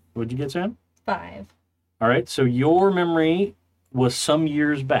 What'd you get, Sam? 5. All right, so your memory was some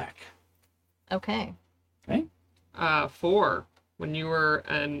years back. Okay. Okay? 4. When you were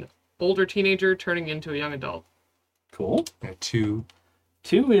an older teenager turning into a young adult. Cool. 2.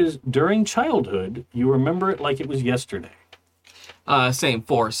 2 is during childhood, you remember it like it was yesterday. Same,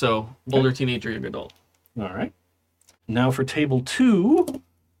 4. So older teenager, young adult. All right. Now for table 2,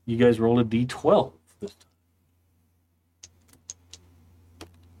 you guys roll a d12 this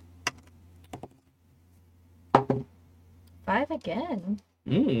time. 5 again.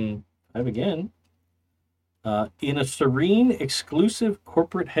 5 again. In a serene, exclusive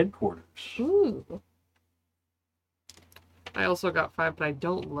corporate headquarters. Ooh. I also got 5, but I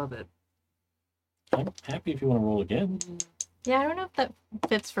don't love it. I'm happy if you want to roll again. Yeah, I don't know if that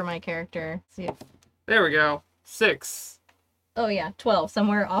fits for my character. See if... There we go. 6. Oh yeah, 12.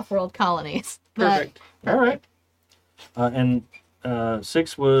 Somewhere off-world colonies. That- Perfect. All right. And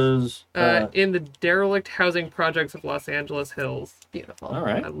 6 was... In the derelict housing projects of Los Angeles Hills. Beautiful. all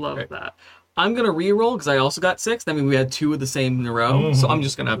right. I love that. I'm gonna re-roll because I also got 6. I mean, we had 2 of the same in a row, so I'm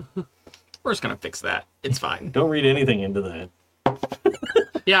just gonna. We're just gonna fix that. It's fine. Don't read anything into that.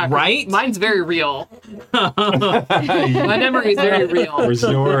 Yeah, Right? Mine's very real. My memory is very real. Where's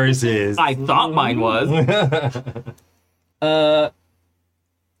yours is. I thought mine was.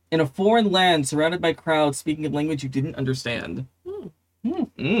 In a foreign land, surrounded by crowds speaking a language you didn't understand.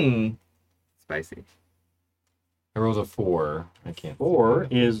 Spicy. I rolled a 4. I can't. 4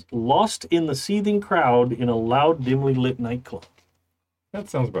 is lost in the seething crowd in a loud, dimly lit nightclub. That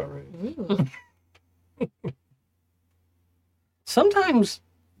sounds about right. Ooh. Sometimes,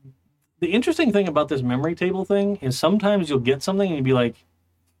 the interesting thing about this memory table thing is sometimes you'll get something and you'll be like,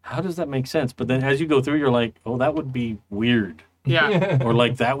 how does that make sense? But then as you go through, you're like, oh, that would be weird. Yeah. Or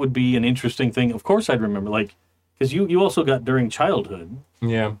like, that would be an interesting thing. Of course I'd remember. Like, because you also got during childhood.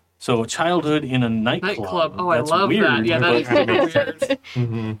 Yeah. So a childhood in a nightclub. Oh, I that's love weird, that. Yeah, that is but, super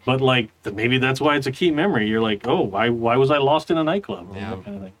weird. but like, maybe that's why it's a key memory. You're like, oh, why was I lost in a nightclub? Or Yeah. that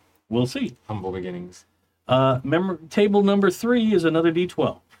kind of thing. We'll see. Humble beginnings. Table number 3 is another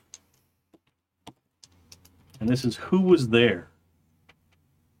D12. And this is who was there.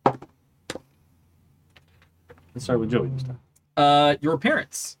 Let's start with Joey this time. Your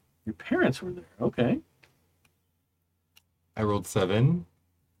parents. Your parents were there. Okay. I rolled 7.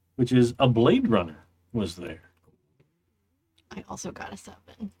 Which is a Blade Runner was there. I also got a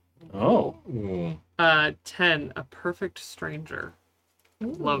 7. Oh. Ooh. 10. A perfect stranger.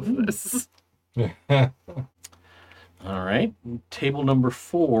 Love this. All right. Table number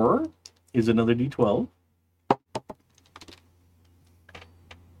 4 is another D12.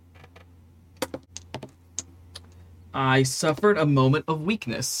 I suffered a moment of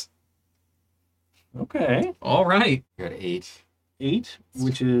weakness. Okay. All right. I got 8. 8,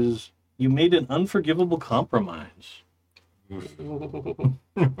 which is you made an unforgivable compromise. Oh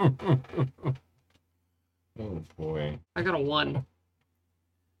boy. I got a 1.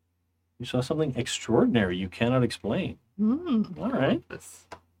 You saw something extraordinary you cannot explain. Mm. All right. This.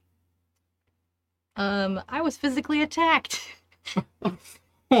 I was physically attacked.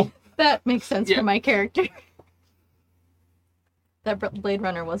 That makes sense Yeah. for my character. That Blade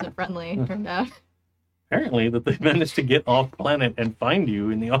Runner wasn't friendly, turned out. Apparently that they managed to get off planet and find you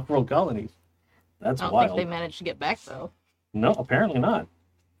in the off-world colonies. That's I don't wild. think they managed to get back, though. No, apparently not.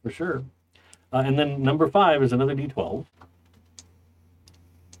 For sure. And then number 5 is another D12.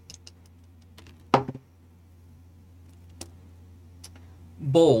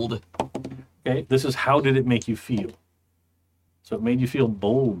 Bold. Okay, this is how did it make you feel? So it made you feel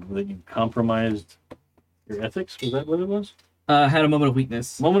bold that you compromised your ethics? Was that what it was? Had a moment of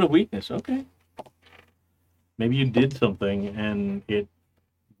weakness. Moment of weakness, okay. Maybe you did something and it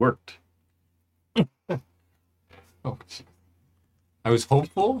worked. Oh, geez. I was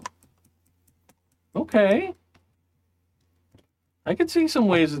hopeful. Okay. I could see some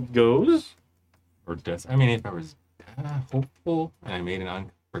ways it goes. Or does I mean, if I was hopeful and I made an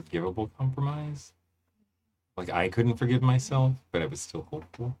unforgivable compromise, like I couldn't forgive myself, but I was still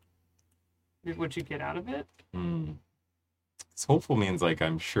hopeful. Would you get out of it? So hopeful means like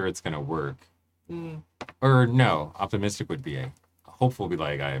I'm sure it's gonna work. Mm. Or no, optimistic would be hopeful would be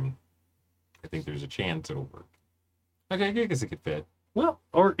like I think there's a chance it'll work. Okay, I guess it could fit. Well,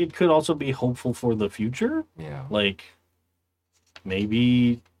 or it could also be hopeful for the future. Yeah. Like,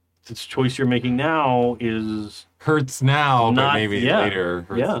 maybe this choice you're making now is... Hurts now, Not- but maybe yeah, later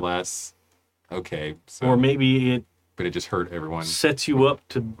hurts yeah. less. Okay. So, Or maybe it but it just hurt everyone. sets you up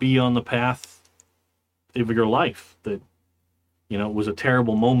to be on the path of your life. That, you know, it was a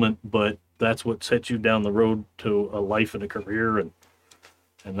terrible moment, but that's what set you down the road to a life and a career and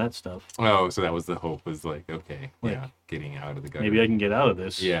that stuff. Oh, so that was the hope, was like, okay, Like, yeah, getting out of the gutter. Maybe I can get out of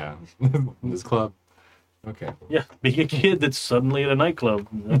this. Yeah. This club. Okay. Yeah, being a kid that's suddenly at a nightclub.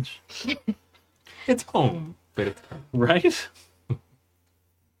 That's, It's home, but it's home. right?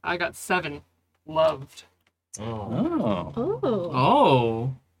 I got 7. Loved. Oh. Oh. Oh,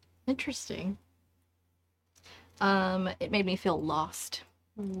 Oh. interesting. It made me feel lost.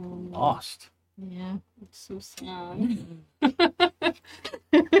 Lost. Yeah. It's so sad.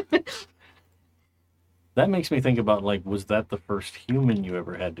 That makes me think about, like, was that the first human you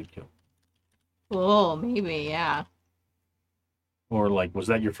ever had to kill? Oh, maybe, yeah. Or, like, was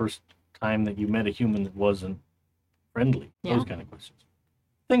that your first time that you met a human that wasn't friendly? Yeah. Those kind of questions.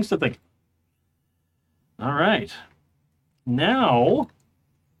 Things to think about. All right. Now,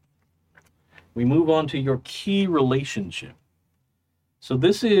 we move on to your key relationship. So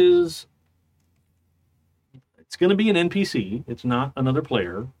this is... It's going to be an NPC. It's not another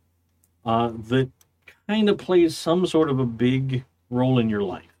player that kind of plays some sort of a big role in your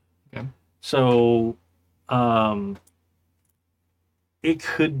life. Okay. So it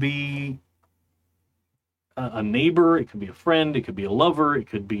could be a neighbor, it could be a friend, it could be a lover, it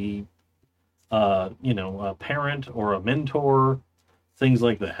could be, a parent or a mentor, things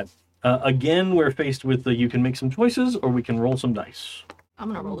like that. Again, we're faced with you can make some choices or we can roll some dice. I'm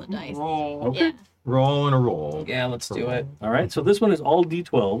gonna roll the dice. Roll. Okay. Yeah. Roll and a roll. Yeah, let's do it. All right, so this one is all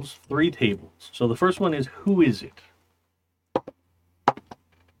D12s, 3 tables. So the first one is, who is it?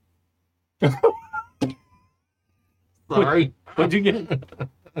 Sorry. What'd you get?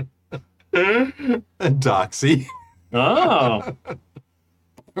 Doxy. Oh,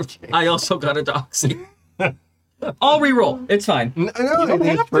 Okay. I also got a doxy. I'll re-roll. It's fine. No, I don't think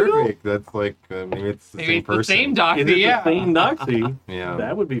have it's to go. perfect. That's like, maybe it's the Maybe same it's the person. same doxy, is it yeah. the same doxy? Yeah.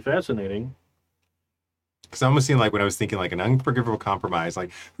 That would be fascinating. Because I almost seemed like when I was thinking like an unforgivable compromise,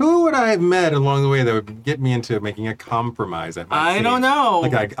 like who would I have met along the way that would get me into making a compromise? That might I seem don't know.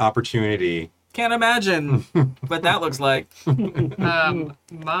 Like an opportunity. Can't imagine what that looks like. Mine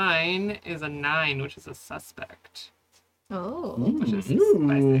is a 9, which is a suspect. Oh, Which is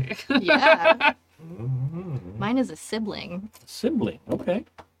Ooh. spicy. yeah. Mine is a sibling. Sibling, okay.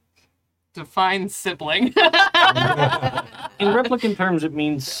 Define sibling. In replicant terms, it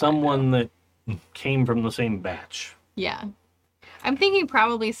means someone that came from the same batch. Yeah. I'm thinking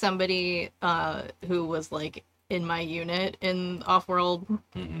probably somebody who was like in my unit in Offworld.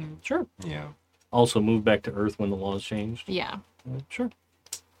 Sure. Yeah. Also moved back to Earth when the laws changed. Yeah. Sure.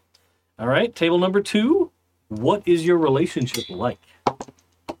 All right, table number 2. What is your relationship like?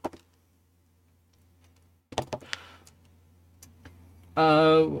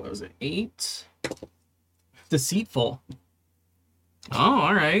 What was it? 8? Deceitful. Oh,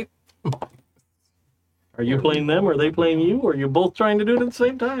 all right. Are you playing them, or are they playing you, or are you both trying to do it at the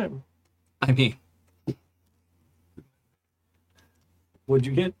same time? I mean, What'd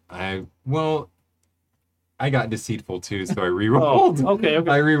you get? I got deceitful too, so I re-rolled. Okay,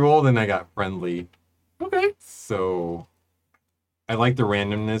 okay. I re-rolled and I got friendly. Okay. So I like the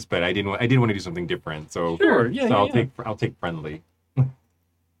randomness, but I did want to do something different. So Sure, yeah, so yeah, I'll take friendly.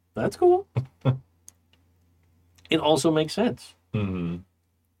 That's cool. It also makes sense. Mm-hmm.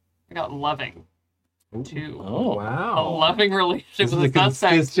 I got loving. 2. Oh, A Wow. loving relationship This is with a a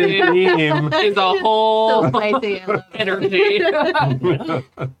suspect consistent is theme. a whole So spicy. I love it. energy.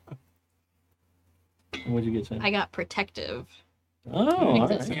 yeah. What'd you get, Sam? I got protective. Oh, all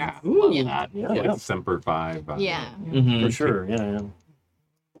right. Yeah, Ooh, love that. Yeah, Yeah, yeah. Semper Fi. Yeah. Mhm. For sure. Yeah,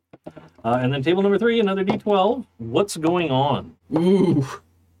 yeah. And then table number 3, another D12. What's going on? Ooh.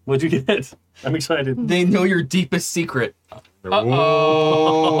 What'd you get? I'm excited. They know your deepest secret.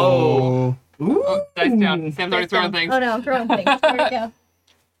 Oh. Ooh. Oh, dice down. Sam's already throwing things. Oh no, I'm throwing things. There we go.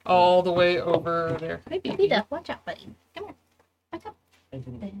 All the way over there. Hi, baby. Vita, watch out, buddy. Come here. Back up. I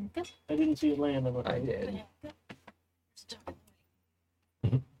didn't, There you go. I didn't see it land. I did.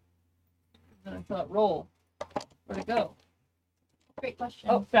 Then I thought, roll. Where'd it go? Great question.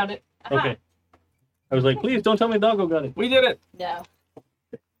 Oh, found it. Okay. I was like, please don't tell me Doggo got it. We did it. No.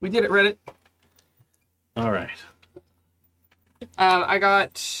 We did it, Reddit. All right. I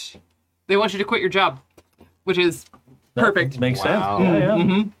got. They want you to quit your job, which is That perfect. Makes Wow. sense. Yeah,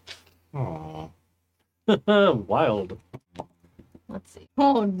 Mm-hmm. Aw. yeah. Wild. Let's see.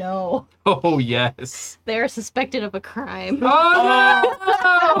 Oh no. Oh, yes. They are suspected of a crime.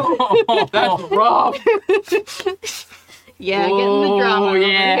 Oh no! That's rough. Yeah, getting the drama. Oh, over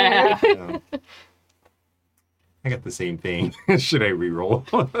yeah. here. Yeah. I got the same thing. Should I re-roll?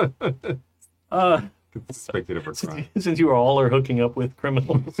 Uh, Suspected of a crime. since you all are hooking up with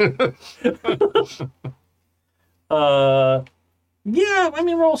criminals. Yeah, I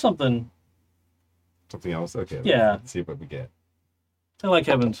mean, roll something. Something else? Okay. Yeah. Let's see what we get. I like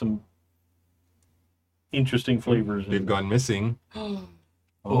having some interesting flavors. They've gone missing.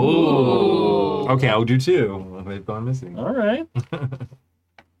 Oh. Okay, I'll do 2. They've gone missing. All right.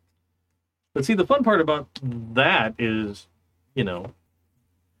 But see, the fun part about that is, you know,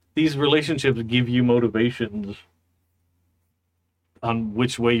 these relationships give you motivations on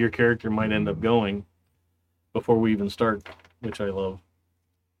which way your character might end up going before we even start, which I love.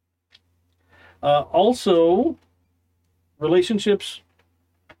 Also, relationships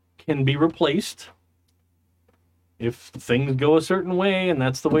can be replaced if things go a certain way and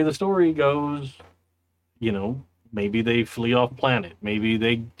that's the way the story goes. You know, maybe they flee off planet. Maybe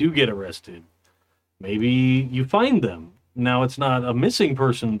they do get arrested. Maybe you find them. Now it's not a missing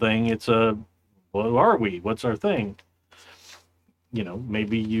person thing. It's a, what are we? What's our thing? You know,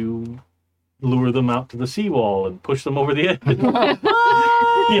 maybe you lure them out to the seawall and push them over the edge.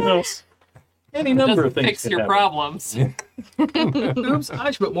 You know, any number of Doesn't things. fix can your happen. problems. Oops,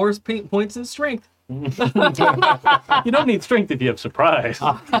 I should put more points in strength. You don't need strength if you have surprise.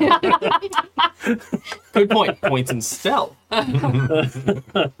 Good point. Points in stealth.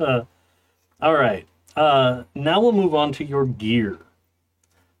 All right. Now we'll move on to your gear.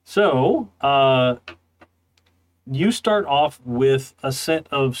 So, you start off with a set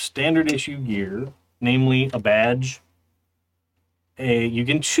of standard issue gear, namely a badge. You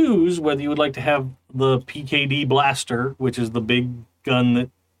can choose whether you would like to have the PKD blaster, which is the big gun that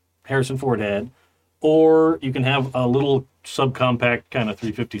Harrison Ford had, or you can have a little subcompact kind of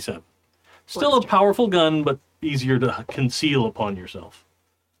 357. Still a powerful gun, but easier to conceal upon yourself.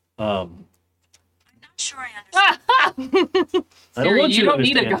 Sure, I understand. I don't Siri, want you don't to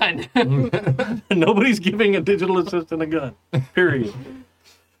need a understand. gun. Nobody's giving a digital assistant a gun. Period.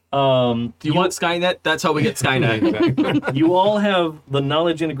 Do you want Skynet? That's how we get Skynet. You all have the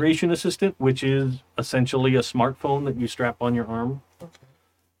Knowledge Integration Assistant, which is essentially a smartphone that you strap on your arm.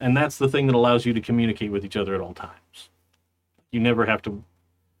 And that's the thing that allows you to communicate with each other at all times. You never have to...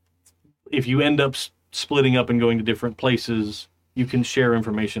 If you end up splitting up and going to different places, you can share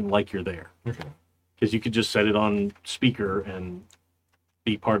information like you're there. Okay. Because you could just set it on speaker and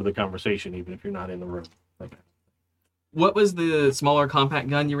be part of the conversation, even if you're not in the room. Like, What was the smaller compact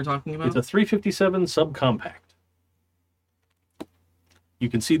gun you were talking about? it's a 357 subcompact. You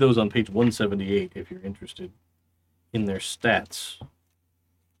can see those on page 178 if you're interested in their stats.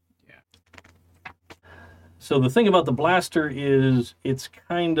 Yeah. So the thing about the blaster is it's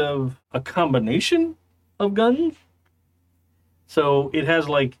kind of a combination of guns. So it has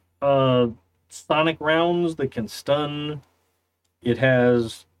like sonic rounds that can stun. It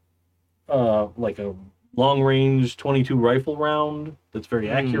has like a long range 22 rifle round that's very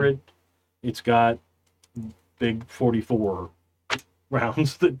accurate. It's got big 44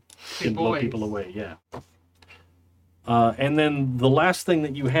 rounds that can blow boys. people away. Yeah. And then the last thing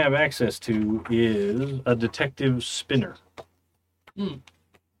that you have access to is a detective spinner,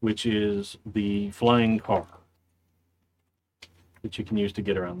 which is the flying car that you can use to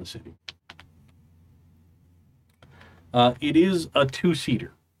get around the city. It is a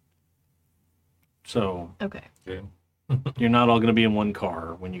 2-seater. So Okay. Okay. you're not all going to be in one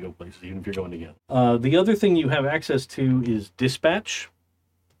car when you go places, even if you're going together. The other thing you have access to is dispatch,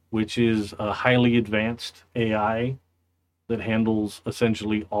 which is a highly advanced AI that handles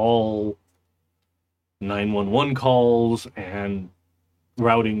essentially all 911 calls and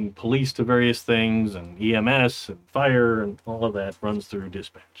routing police to various things, and EMS and fire and all of that runs through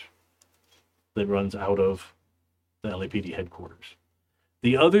dispatch. That runs out of the LAPD headquarters.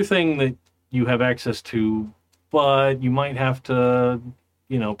 The other thing that you have access to, but you might have to,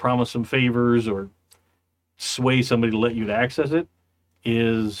 promise some favors or sway somebody to let you to access it,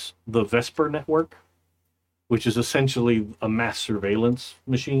 is the Vesper network, which is essentially a mass surveillance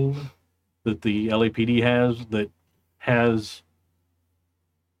machine that the LAPD has that has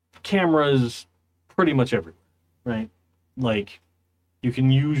cameras pretty much everywhere, right? Like, you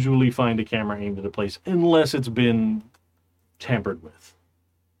can usually find a camera aimed at a place unless it's been tampered with,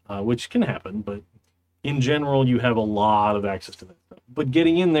 which can happen, but in general, you have a lot of access to that stuff. But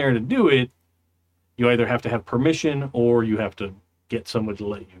getting in there to do it, you either have to have permission or you have to get someone to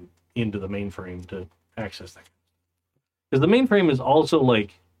let you into the mainframe to access that. Because the mainframe is also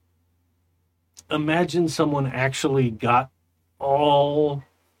like, imagine someone actually got all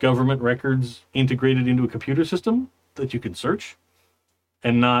government records integrated into a computer system that you can search,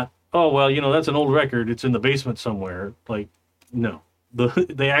 and not, oh, well, that's an old record, it's in the basement somewhere. Like, no.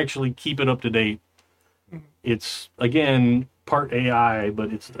 They actually keep it up to date. It's, again, part AI,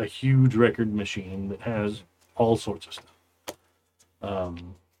 but it's a huge record machine that has all sorts of stuff.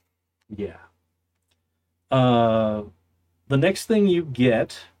 Yeah. The next thing you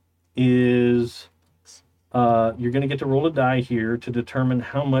get is you're going to get to roll a die here to determine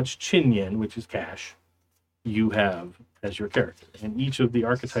how much chin yen, which is cash, you have as your character. And each of the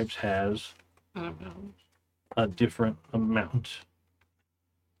archetypes has a different amount.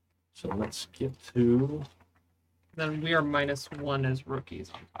 So let's get to... Then we are -1 as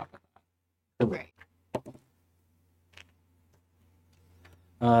rookies on top of that.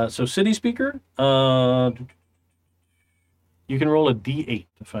 Right. So City Speaker, you can roll a D8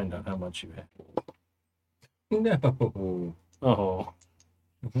 to find out how much you have. No. Oh.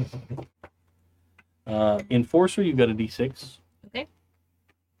 Enforcer, you got a D6. Okay.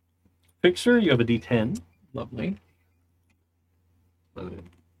 Fixer, you have a D10. Lovely.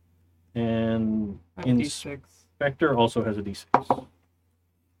 And I have D6. Inspector also has a D6.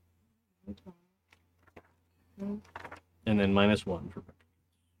 And then -1 for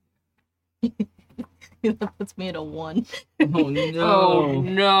That puts me at a 1. Oh no. Oh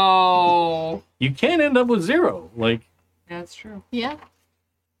no. You can end up with 0. Like, Yeah, that's true. Yeah. Did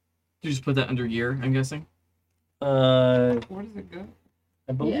you just put that under year, I'm guessing? uh, Where does it go?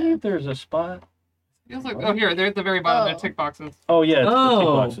 I believe Yeah. there's a spot. Feels like here, they're at the very bottom. Oh. They're tick boxes. Oh, yeah, it's the tick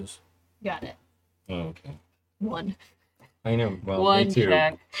Oh. boxes. Got it. Oh, okay. 1. I know. Well, One me too.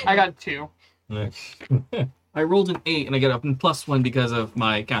 check. I got 2. I rolled an 8 and I get up in +1 because of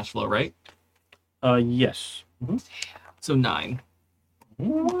my cash flow, right? Yes. So 9.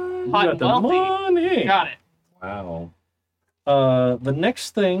 You Hot got and the wealthy. money. Got it. Wow. The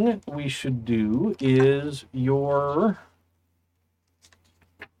next thing we should do is your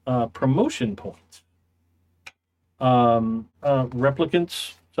promotion points.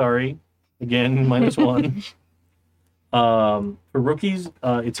 Replicants, sorry, again, -1. For rookies,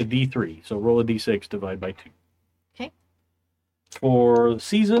 it's a D3, so roll a D6, divide by 2. Okay. For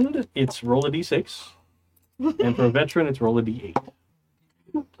seasoned, it's roll a D6. And for a veteran, it's roll a D8.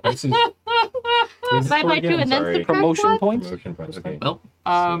 This is, what is this Divide for by again? 2 and then Sorry. subtract Promotion what? points? Promotion points. Okay. Well,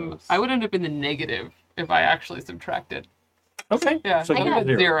 I would end up in the negative if I actually subtracted. Okay. Yeah, So I you got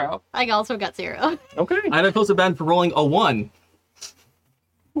got 0. I also got 0. Okay. I had a close bad for rolling a 1.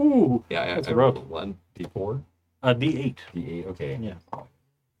 Ooh. Yeah, That's I rough. rolled 1. D4? D8. D8, okay. Yeah.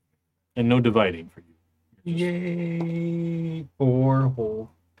 And no dividing for you. Yay! 4 whole.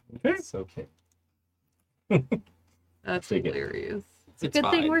 Okay. It's okay. That's Take it. hilarious. It's Good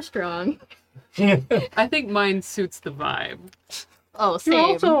thing fine. we're strong. I think mine suits the vibe. Oh, You're same.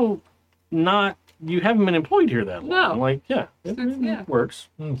 also not, you haven't been employed here that long. No. Like, yeah, it Yeah. works.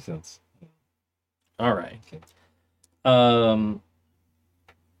 Makes sense. All right. Okay.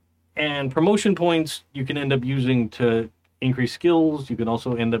 And promotion points you can end up using to increase skills. You can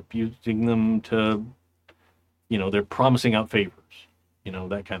also end up using them to, they're promising out favors,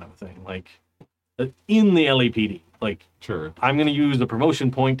 that kind of a thing. Like, in the LAPD, like, Sure. I'm going to use the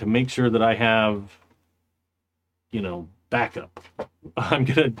promotion point to make sure that I have, backup. I'm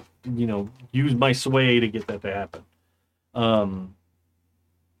going to, use my sway to get that to happen. And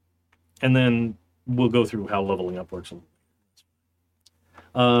then we'll go through how leveling up works.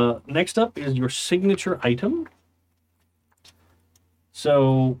 Next up is your signature item.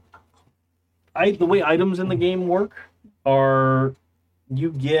 So, the way items in the game work are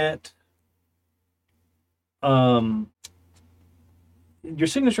you get your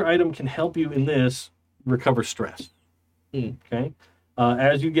signature item can help you in this recover stress. Mm. Okay?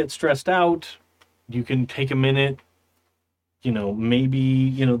 As you get stressed out, you can take a minute,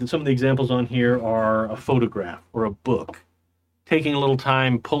 maybe, some of the examples on here are a photograph or a book. Taking a little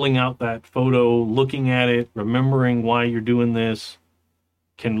time, pulling out that photo, looking at it, remembering why you're doing this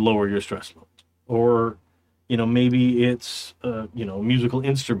can lower your stress level. Or, maybe it's, a musical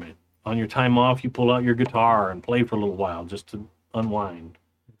instrument. On your time off, you pull out your guitar and play for a little while just to unwind.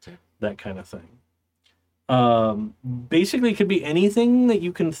 Okay. That That kind of thing. Basically, it could be anything that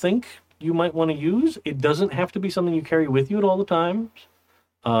you can think you might want to use. It doesn't have to be something you carry with you at all the times.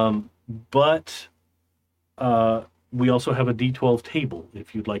 But we also have a D12 table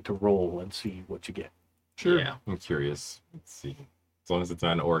if you'd like to roll and see what you get. Sure. Yeah. I'm curious. Let's see. As long as it's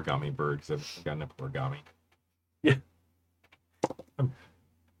not an origami bird, because I've got enough origami. Yeah.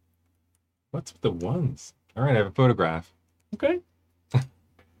 What's with the ones? All right, I have a photograph. Okay.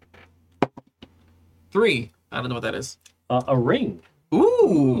 3. I don't know what that is. A ring.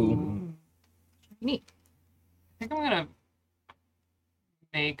 Ooh. Neat. I think I'm gonna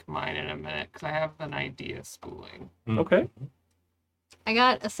make mine in a minute because I have an idea spooling. Okay. I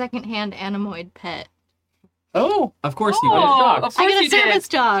got a secondhand animoid pet. Oh, Of course you Oh, did. of I course got a you did. service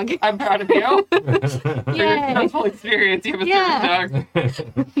dog. I'm proud of you. For your Yay. successful experience, you have a Yeah. service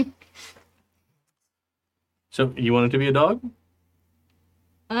dog. so you want it to be a dog?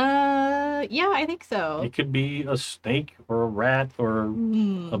 Yeah, I think so. It could be a snake or a rat or a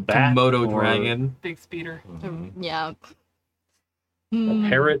Mm, bat. Komodo or dragon. Big speeder. yeah. A Mm,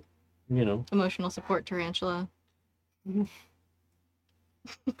 parrot, emotional support tarantula.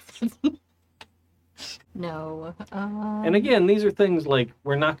 No. And again, these are things like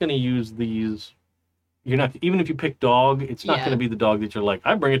we're not going to use these. You're not, even if you pick dog, it's not Yeah. going to be the dog that you're like,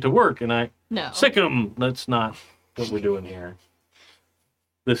 I bring it to work and I no. sick 'em. That's not what we're doing here.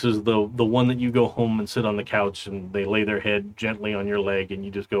 This is the one that you go home and sit on the couch and they lay their head gently on your leg and you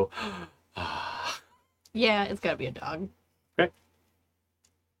just go, Yeah, it's gotta be a dog.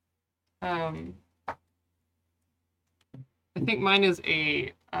 I think mine is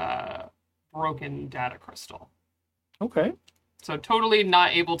a broken data crystal. okay, So totally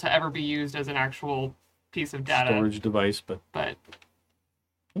not able to ever be used as an actual piece of data. storage device, but But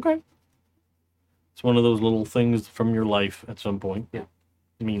okay. It's one of those little things from your life at some point. Yeah.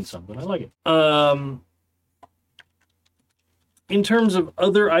 It means something. I like it. In terms of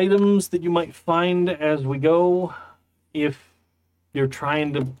other items that you might find as we go, if you're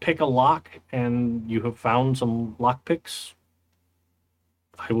trying to pick a lock and you have found some lock picks,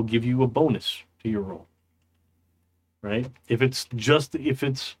 I will give you a bonus to your roll. Right? If it's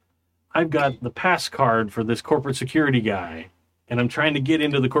I've got the pass card for this corporate security guy and I'm trying to get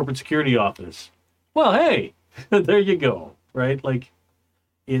into the corporate security office. Well, hey, there you go. Right? Like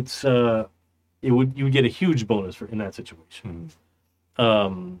it's you would get a huge bonus in that situation.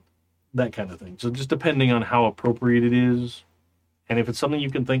 That kind of thing. So just depending on how appropriate it is, and if it's something you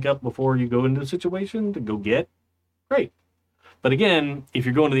can think up before you go into the situation to go get, great. But again, if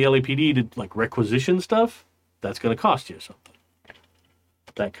you're going to the LAPD to like requisition stuff, that's going to cost you something.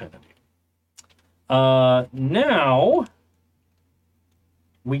 That kind of thing. Now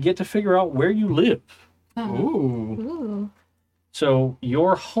we get to figure out where you live. Ooh. Ooh. So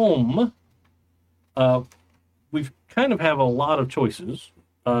your home, we've kind of have a lot of choices.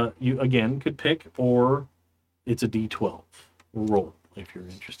 You again could pick, or it's a D12 roll if you're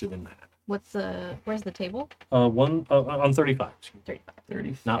interested in that. Where's the table? One on 35. 35.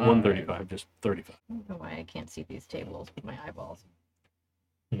 30. Not 135, just 35. I don't know why I can't see these tables with my eyeballs.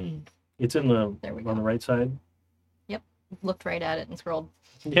 It's in the There we on the go. right side. Looked right at it and scrolled.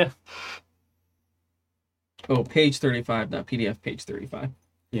 Yeah, Oh, page 35, not PDF page 35.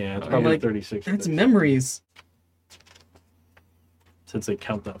 yeah, it's I'm probably like, 36. That's 36, memories. since they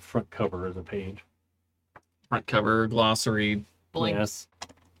count the front cover as a page. Front cover, glossary, Blinks.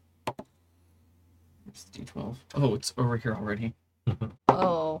 Where's the D12? Oh, it's over here already.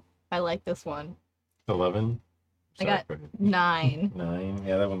 Oh, I like this one. 11. I got go ahead. 9. 9.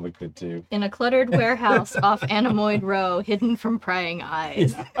 Yeah, that one looked good too. In a cluttered warehouse off Animoid Row, hidden from prying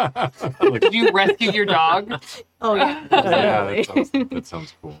eyes. did you rescue your dog? Oh yeah. Yeah, absolutely. that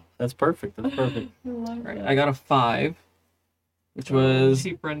sounds cool. That's perfect. That's perfect. Right, I got a 5, which was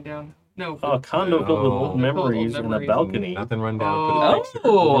Cheap rundown. No. Oh, a condo filled with old Oh. memories and a Memories. balcony. Nothing run down Oh. for the next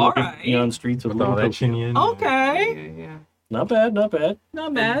all right. Neon streets of with all that Little Tokyo. chinion. Okay. Yeah. Not bad, not bad.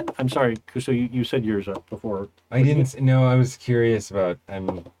 Not bad. I'm sorry, so you said yours up before. I didn't know. I was curious about.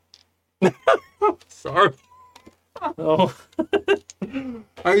 I'm sorry. Oh,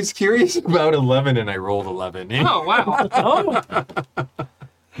 I was curious about 11, and I rolled 11. Oh wow.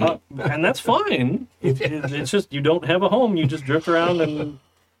 oh. And that's fine. It's just you don't have a home. You just drift around and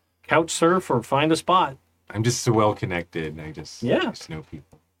couch surf or find a spot. I'm just so well connected. I just know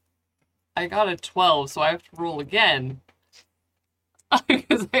people. I got a 12, so I have to roll again.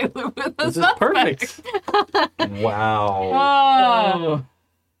 Because I live with a This is suspect. perfect. Wow. Ah.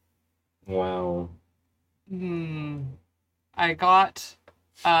 Wow. I got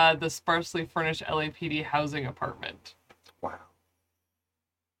the sparsely furnished LAPD housing apartment. Wow.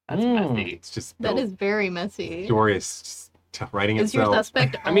 That's messy. It's just That built. is very messy. Stories writing Is your itself.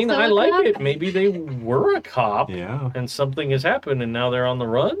 suspect I mean, also I a like cop? it. Maybe they were a cop Yeah. and something has happened and now they're on the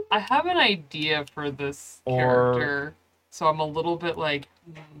run. I have an idea for this Or- character, so I'm a little bit like,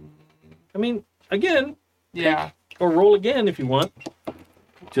 I mean, again, yeah. or roll again if you want.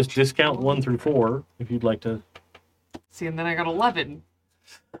 Just discount 1 through 4 if you'd like to. See, and then I got 11.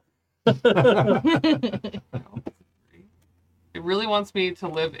 It really wants me to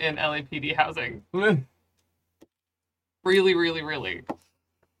live in LAPD housing. Really, really, really.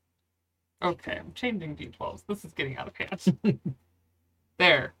 Okay, I'm changing D12s. This is getting out of hand.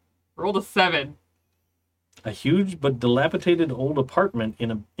 There. Rolled a 7. A huge but dilapidated old apartment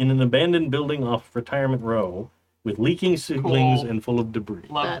in an abandoned building off Retirement Row with leaking ceilings Cool. and full of debris.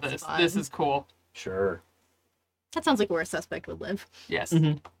 Love That's this. fun. This is cool. Sure. That sounds like where a suspect would live. Yes.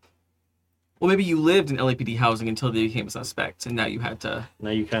 Well, maybe you lived in LAPD housing until they became a suspect, and now you had to. Now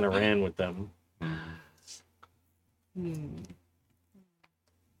you kind of ran with them.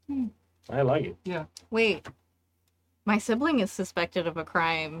 I like it. Yeah. Wait. My sibling is suspected of a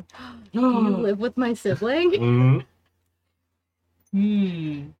crime. Do you live with my sibling?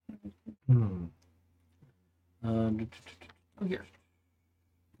 Mm. Oh, here.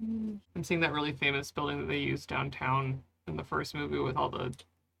 I'm seeing that really famous building that they used downtown in the first movie with all the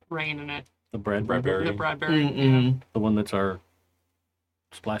rain in it. The Bradbury. Bradbury. The Bradbury. Mm-mm. The one that's our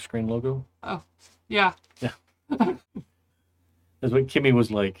splash screen logo. Yeah. That's what Kimmy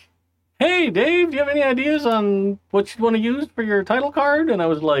was like. Hey, Dave, do you have any ideas on what you'd want to use for your title card? And I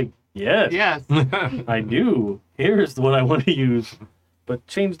was like, yes, Yes. I do. Here's what I want to use. But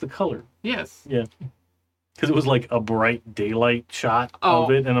change the color. Yes. Yeah. Because it was like a bright daylight shot Oh.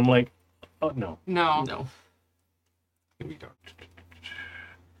 of it. And I'm like, oh, no. No. No.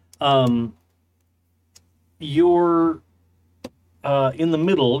 Your, in the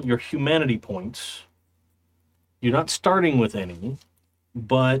middle, your humanity points, you're not starting with any,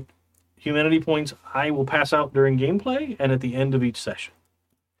 but humanity points I will pass out during gameplay and at the end of each session.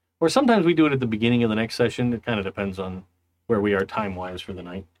 Or sometimes we do it at the beginning of the next session. It kind of depends on where we are time-wise for the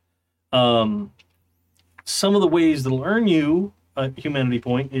night. Some of the ways that'll earn you a humanity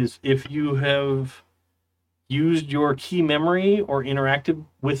point is if you have used your key memory or interacted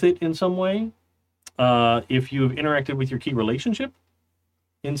with it in some way. If you've interacted with your key relationship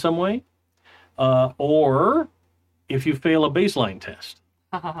in some way. Or if you fail a baseline test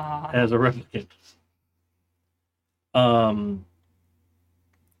as a replicant.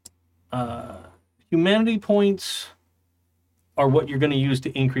 Humanity points are what you're going to use to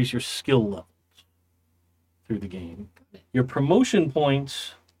increase your skill levels through the game. Your promotion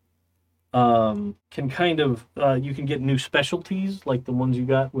points can kind of, you can get new specialties like the ones you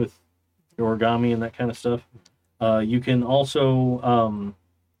got with your origami and that kind of stuff. You can also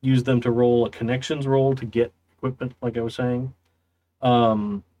use them to roll a connections roll to get equipment, like I was saying.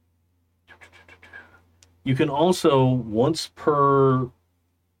 You can also, once per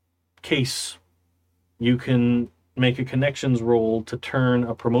case, you can make a connections roll to turn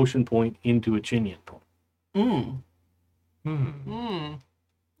a promotion point into a Chinian point.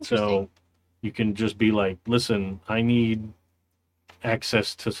 So you can just be like, listen, I need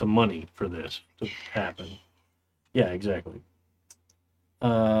access to some money for this to happen. Yeah, exactly.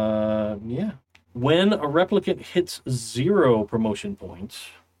 Yeah. When a replicant hits 0 promotion points,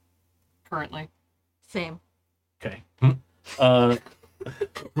 Currently. Same. okay.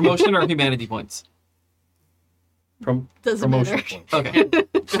 Promotion or humanity points? Doesn't Promotion matter. points. Okay.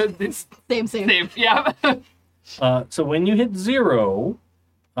 It's Same. same. Yeah. So when you hit 0,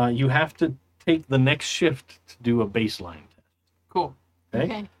 you have to take the next shift to do a baseline test. Cool. Okay.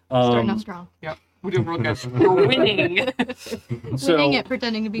 Okay. Starting off strong. Yep. We're doing real good. We're winning. So Winning it,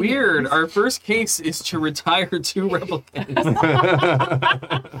 pretending to be Weird. heroes. Our first case is to retire 2 replicants.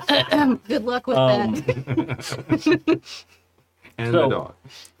 Good luck with Um, that. And So- the dog.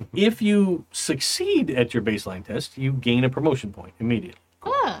 if you succeed at your baseline test, you gain a promotion point immediately.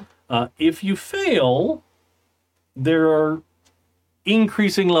 Ah, If you fail, there are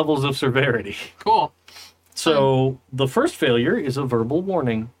increasing levels of severity. Cool. So the first failure is a verbal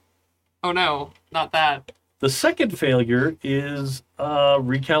warning. Oh no, not that. The second failure is a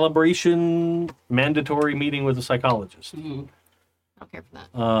recalibration mandatory meeting with a psychologist, Ooh. I don't care for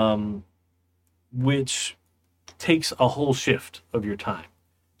that. which takes a whole shift of your time.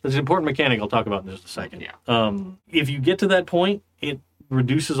 There's an important mechanic I'll talk about in just a second. Yeah. If you get to that point, it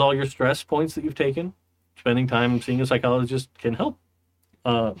reduces all your stress points that you've taken. Spending time seeing a psychologist can help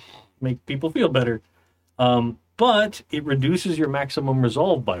make people feel better. But it reduces your maximum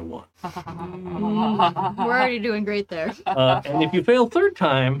resolve by 1. We're already doing great there. And if you fail third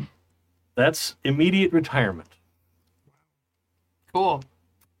time, that's immediate retirement. Cool.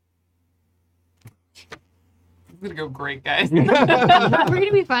 It's gonna go great, guys. We're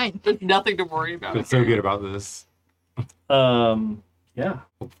gonna be fine. There's nothing to worry about. Feel so good about this. Yeah.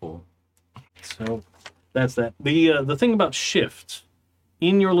 Hopeful. So that's that. The thing about shifts,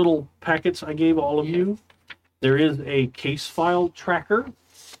 in your little packets I gave all of you, there is a case file tracker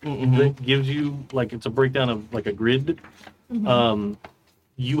that gives you, like, it's a breakdown of like a grid.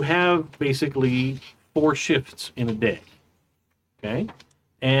 You have basically 4 shifts in a day. Okay?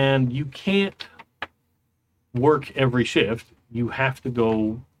 And you can't work every shift. You have to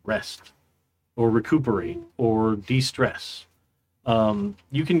go rest or recuperate or de-stress.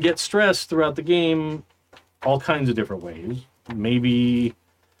 You can get stressed throughout the game all kinds of different ways. Maybe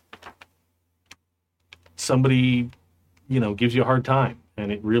somebody, gives you a hard time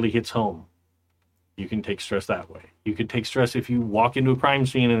and it really hits home. You can take stress that way. You could take stress if you walk into a crime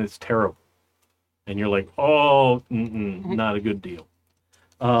scene and it's terrible. And you're like, oh, not a good deal.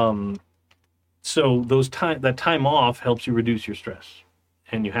 So that time off helps you reduce your stress.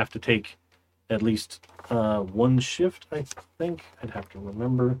 And you have to take at least 1 shift, I think. I'd have to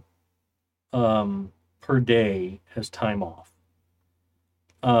remember. Per day as time off.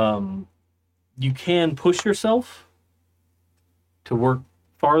 You can push yourself to work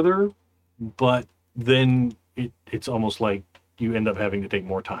farther, but then it's almost like you end up having to take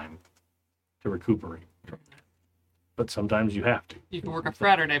more time to recuperate from that. But sometimes you have to. You can work a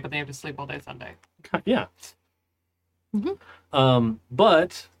Saturday, but then you have to sleep all day Sunday. Yeah.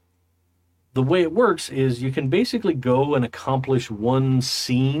 But the way it works is you can basically go and accomplish 1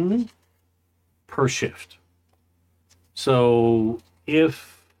 scene per shift. So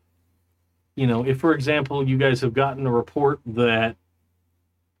if for example you guys have gotten a report that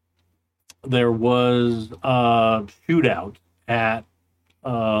there was a shootout at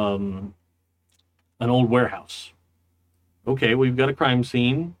an old warehouse. Okay, we've got a crime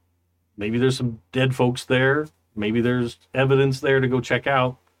scene. Maybe there's some dead folks there. Maybe there's evidence there to go check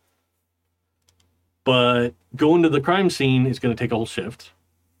out. But going to the crime scene is going to take a whole shift.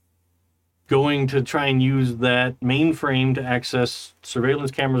 Going to try and use that mainframe to access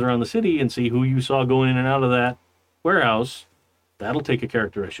surveillance cameras around the city and see who you saw going in and out of that warehouse, that'll take a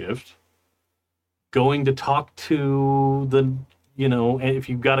character a shift. Going to talk to if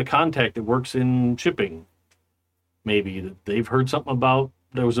you've got a contact that works in shipping, maybe that they've heard something about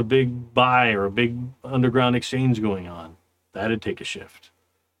there was a big buy or a big underground exchange going on, that'd take a shift.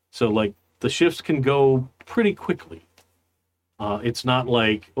 So, like, the shifts can go pretty quickly. It's not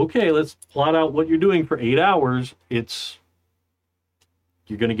like, okay, let's plot out what you're doing for 8 hours. It's,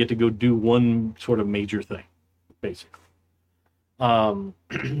 you're going to get to go do 1 sort of major thing, basically.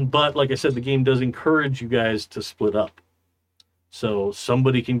 But like I said, the game does encourage you guys to split up. So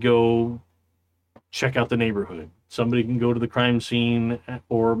somebody can go check out the neighborhood. Somebody can go to the crime scene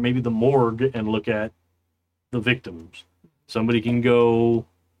or maybe the morgue and look at the victims. Somebody can go,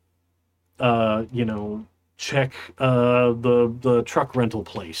 check the truck rental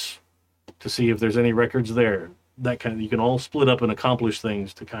place to see if there's any records there. That kind of, you can all split up and accomplish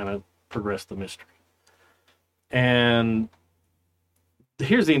things to kind of progress the mystery. And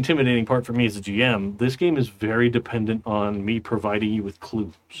here's the intimidating part for me as a GM. This game is very dependent on me providing you with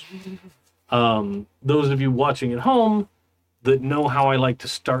clues. Those of you watching at home that know how I like to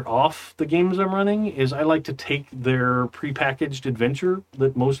start off the games I'm running is I like to take their prepackaged adventure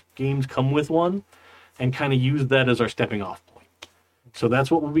that most games come with one and kind of use that as our stepping off point. So that's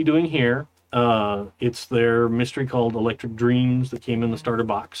what we'll be doing here. It's their mystery called Electric Dreams that came in the starter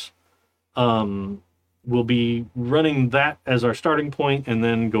box. We'll be running that as our starting point and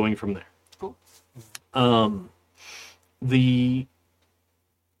then going from there. Cool. The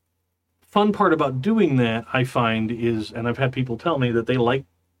fun part about doing that, I find, is, and I've had people tell me that they like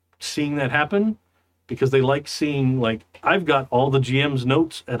seeing that happen because they like seeing, like, I've got all the GM's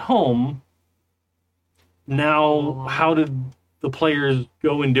notes at home. Now, how did the players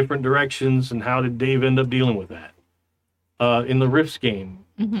go in different directions and how did Dave end up dealing with that? In the Rifts game,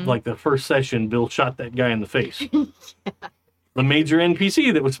 like the first session, Bill shot that guy in the face. the major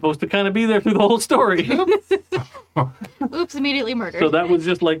NPC that was supposed to kind of be there through the whole story. Oops, immediately murdered. So that was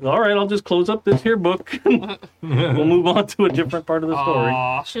just like, all right, I'll just close up this here book. And we'll move on to a different part of the story.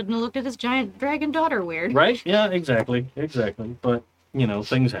 Aw. Shouldn't have looked at his giant dragon daughter weird. Right? Yeah, exactly. But,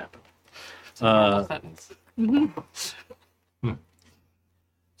 things happen. It's a horrible sentence.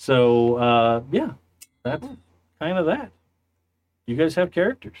 So, that's kind of that. You guys have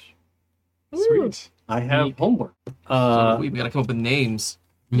characters. Sweet. I have homework. So we gotta come up with names.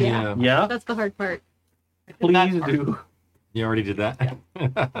 Yeah. Yeah, That's the hard part. please do. You already did that?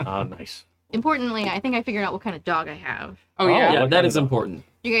 Nice. Importantly, I think I figured out what kind of dog I have. Oh, yeah. Yeah, what that kind is of- important.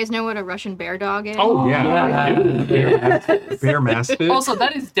 Do you guys know what a Russian bear dog is? Oh, Yeah. Bear Mastiff? Also,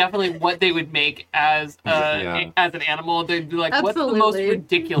 that is definitely what they would make as Yeah. as an animal. They'd be like, what's the most Absolutely.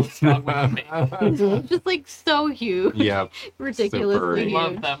 ridiculous dog we can make? Just like so huge. Yeah. Ridiculously furry. huge.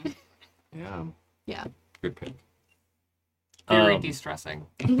 Love them. Yeah. Yeah. Good pick. Very Um, de-stressing.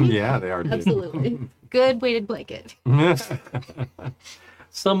 Yeah, they are. Absolutely. Good weighted blanket.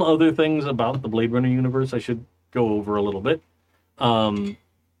 Some other things about the Blade Runner universe I should go over a little bit.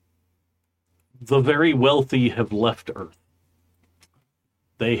 The very wealthy have left Earth.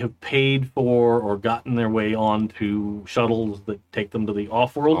 They have paid for or gotten their way onto shuttles that take them to the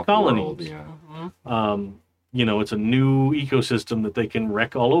off-world colonies. Yeah. It's a new ecosystem that they can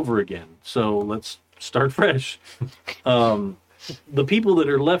wreck all over again. So let's start fresh. The people that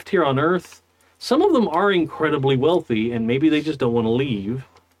are left here on Earth, some of them are incredibly wealthy, and maybe they just don't want to leave.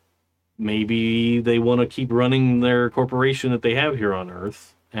 Maybe they want to keep running their corporation that they have here on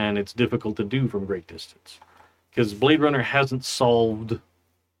Earth, and it's difficult to do from great distance. Because Blade Runner hasn't solved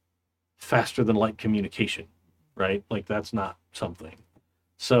faster than light communication, right? Like, that's not something.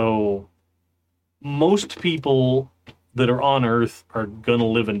 So most people that are on Earth are gonna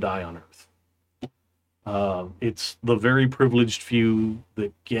live and die on Earth. It's the very privileged few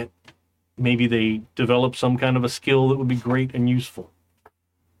that maybe they develop some kind of a skill that would be great and useful.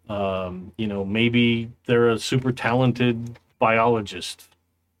 Maybe they're a super talented biologist,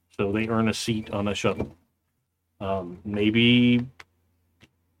 so they earn a seat on a shuttle. Maybe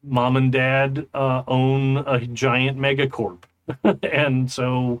mom and dad own a giant megacorp, and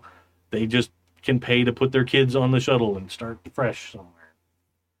so they just can pay to put their kids on the shuttle and start fresh somewhere.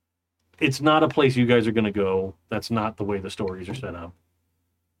 It's not a place you guys are going to go. That's not the way the stories are set up.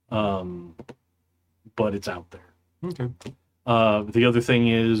 But it's out there. Okay. The other thing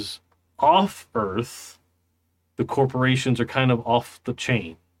is, off Earth, the corporations are kind of off the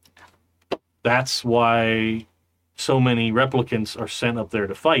chain. That's why so many replicants are sent up there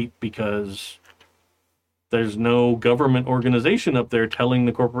to fight, because there's no government organization up there telling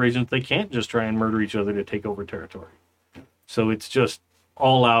the corporations they can't just try and murder each other to take over territory. So it's just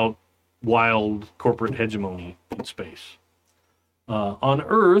all out wild corporate hegemony in space. On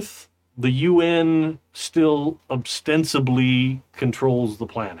Earth, the UN still ostensibly controls the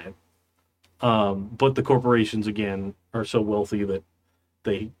planet. But the corporations, again, are so wealthy that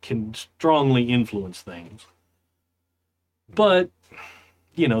they can strongly influence things. But,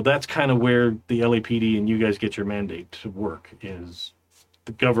 that's kind of where the LAPD and you guys get your mandate to work, is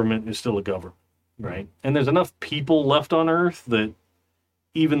the government is still a government, right? And there's enough people left on Earth that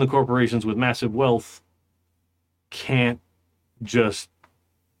even the corporations with massive wealth can't just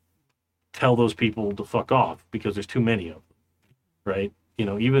tell those people to fuck off, because there's too many of them, right?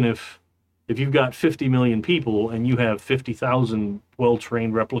 Even if you've got 50 million people and you have 50,000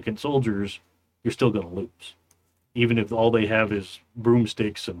 well-trained replicant soldiers, you're still going to lose. Even if all they have is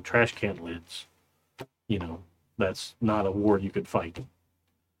broomsticks and trash can lids, that's not a war you could fight.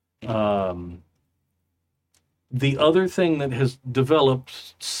 The other thing that has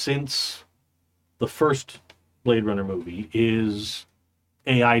developed since the first Blade Runner movie is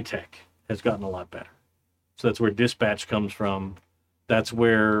AI tech has gotten a lot better. So that's where Dispatch comes from. That's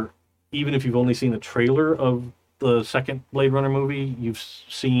where, even if you've only seen the trailer of the second Blade Runner movie, you've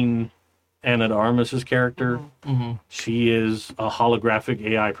seen Ana de Armas's character. Mm-hmm. She is a holographic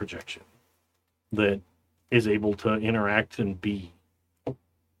AI projection that is able to interact and be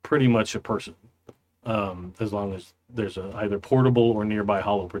pretty much a person, as long as there's a either portable or nearby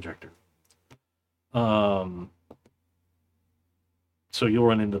holo projector. So you'll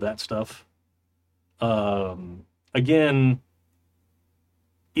run into that stuff. Again,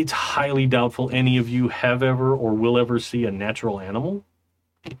 it's highly doubtful any of you have ever or will ever see a natural animal.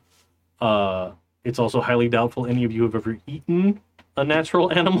 It's also highly doubtful any of you have ever eaten a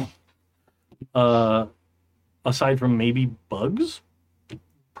natural animal. Aside from maybe bugs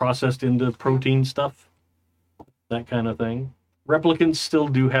processed into protein stuff, that kind of thing. Replicants still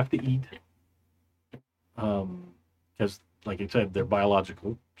do have to eat, because like I said, they're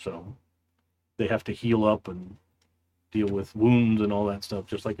biological, so they have to heal up and deal with wounds and all that stuff,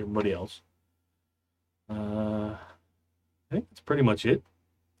 just like everybody else. I think that's pretty much it.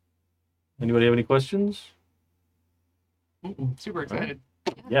 Anybody have any questions? Super excited.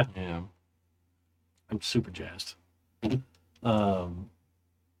 Yeah, Yeah. I'm super jazzed.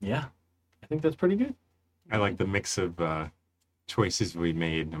 Yeah, I think that's pretty good. I like the mix of choices we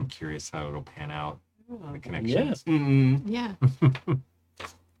made. I'm curious how it'll pan out. The connections. Yeah.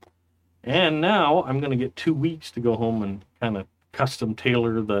 And now I'm going to get 2 weeks to go home and kind of custom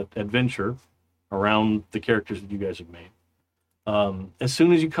tailor the adventure around the characters that you guys have made. As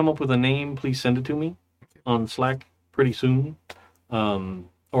soon as you come up with a name, please send it to me on Slack pretty soon.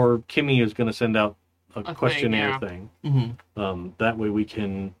 Or Kimmy is going to send out a questionnaire thing. That way we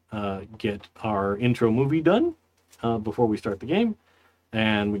can get our intro movie done before we start the game.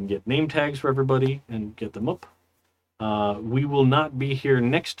 And we can get name tags for everybody and get them up. We will not be here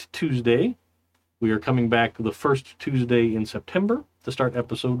next Tuesday. We are coming back the first Tuesday in September to start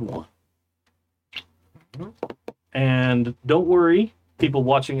episode 1. And don't worry, people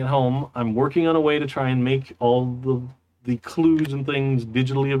watching at home, I'm working on a way to try and make all the clues and things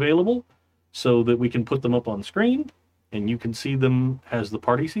digitally available so that we can put them up on screen and you can see them as the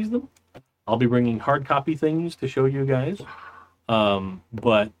party sees them. I'll be bringing hard copy things to show you guys,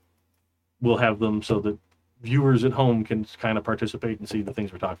 but we'll have them so that viewers at home can kind of participate and see the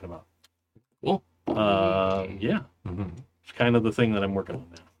things we're talking about. Cool. Yeah. It's kind of the thing that I'm working on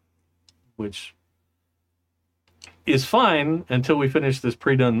now, which is fine until we finish this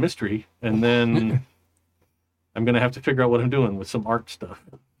pre-done mystery, and then I'm going to have to figure out what I'm doing with some art stuff.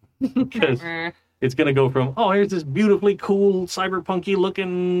 Because it's going to go from, oh, here's this beautifully cool, cyberpunky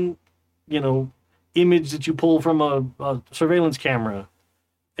looking, image that you pull from a surveillance camera.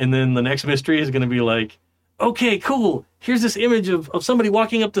 And then the next mystery is going to be like, okay, cool. Here's this image of somebody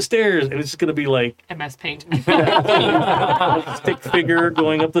walking up the stairs, and it's just going to be like MS Paint. a stick figure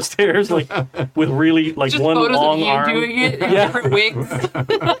going up the stairs, like with really like Just one photos long of you arm. doing it in different wigs.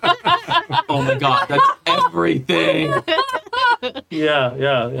 Oh my god, that's everything.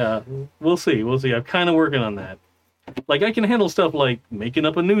 Yeah. We'll see. I'm kind of working on that. Like I can handle stuff like making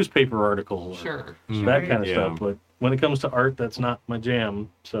up a newspaper article, or Sure. that kind of Yeah. stuff. But when it comes to art, that's not my jam.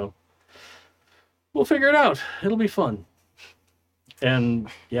 So we'll figure it out. It'll be fun. And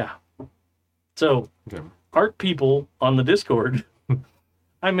yeah. So Okay. art people on the Discord,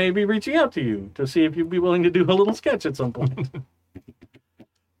 I may be reaching out to you to see if you'd be willing to do a little sketch at some point.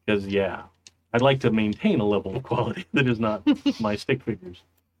 Because yeah, I'd like to maintain a level of quality that is not my stick figures.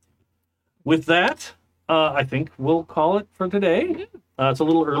 With that, I think we'll call it for today. It's a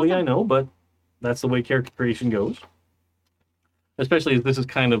little early, I know, but that's the way character creation goes. Especially as this is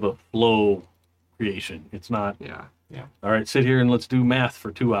kind of a flow creation. It's not, Yeah. all right, sit here and let's do math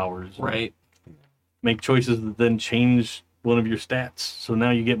for 2 hours. Right. Make choices that then change one of your stats. So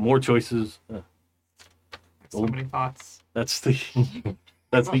now you get more choices. So many thoughts. That's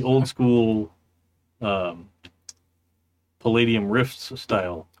the old school Palladium Rifts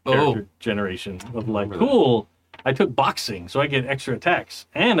style character generation of like, Remember that. cool, I took boxing, so I get extra attacks,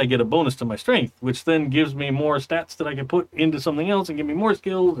 and I get a bonus to my strength, which then gives me more stats that I can put into something else and give me more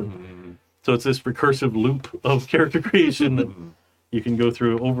skills. And so it's this recursive loop of character creation that you can go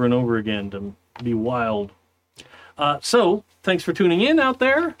through over and over again to be wild. So thanks for tuning in out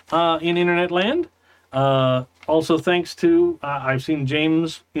there in internet land. Also thanks to, I've seen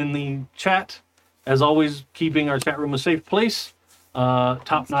James in the chat, as always, keeping our chat room a safe place.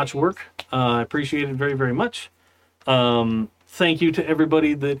 Top-notch work. I appreciate it very, very much. Thank you to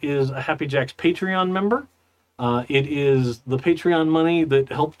everybody that is a Happy Jacks Patreon member. It is the Patreon money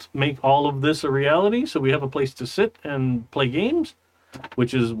that helped make all of this a reality, so we have a place to sit and play games,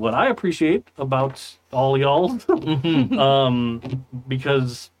 which is what I appreciate about all y'all.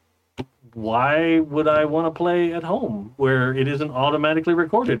 Because why would I want to play at home where it isn't automatically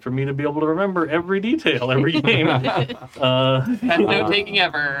recorded for me to be able to remember every detail, every game? Best note taking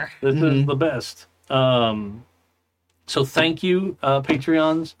ever. This is the best. So thank you,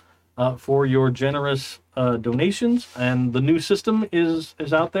 Patreons, for your generous donations. And the new system is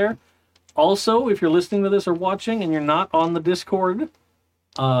out there. Also, if you're listening to this or watching and you're not on the Discord,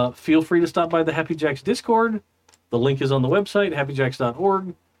 feel free to stop by the Happy Jacks Discord. The link is on the website,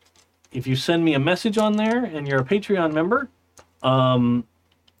 happyjacks.org. If you send me a message on there and you're a Patreon member, I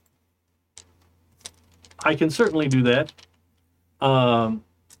can certainly do that.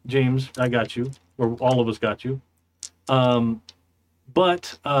 James, I got you. Or all of us got you.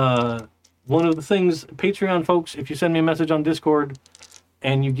 But one of the things, Patreon folks, if you send me a message on Discord,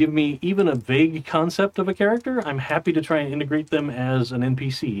 and you give me even a vague concept of a character, I'm happy to try and integrate them as an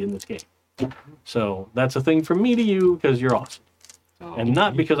NPC in this game. So that's a thing from me to you because you're awesome. Oh. And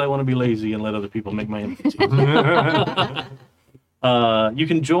not because I want to be lazy and let other people make my NPCs. You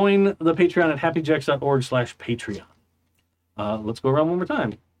can join the Patreon at happyjacks.org/Patreon. Let's go around one more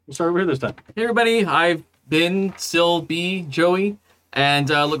time. We'll start over here this time. Hey everybody, I've been still be Joey, and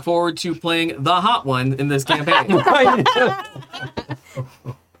look forward to playing the hot one in this campaign.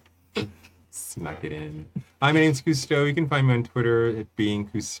 Snuck it in. Hi, my name's Cousteau. You can find me on Twitter at being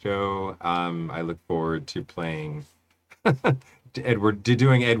Cousteau. I look forward to playing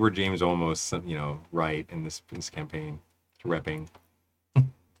doing Edward James Olmos, right in this campaign, repping.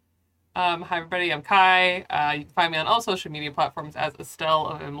 Hi everybody, I'm Kai. You can find me on all social media platforms as Estelle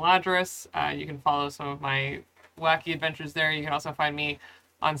of Imladris. You can follow some of my wacky adventures there. You can also find me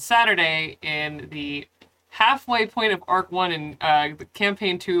on Saturday in the halfway point of Arc 1 in the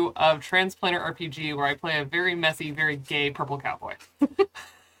Campaign 2 of Transplanter RPG, where I play a very messy, very gay purple cowboy.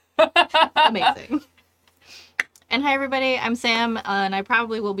 Amazing. And hi everybody, I'm Sam, and I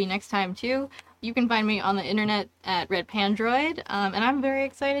probably will be next time too. You can find me on the internet at Red Pandroid, and I'm very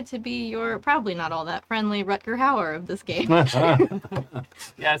excited to be your probably not all that friendly Rutger Hauer of this game.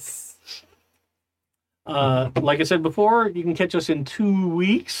 Yes. Like I said before, you can catch us in 2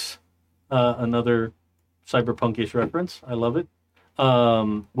 weeks. Another cyberpunk-ish reference. I love it.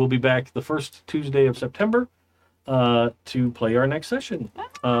 We'll be back the first Tuesday of September to play our next session.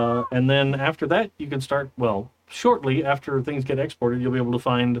 And then after that, you can start, shortly after things get exported, you'll be able to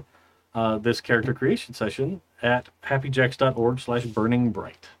find this character creation session at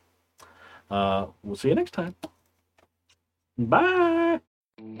happyjacks.org/burningbright. We'll see you next time. Bye!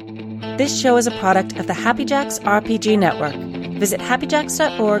 This show is a product of the Happy Jacks RPG Network. Visit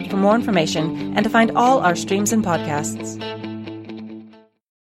happyjacks.org for more information and to find all our streams and podcasts.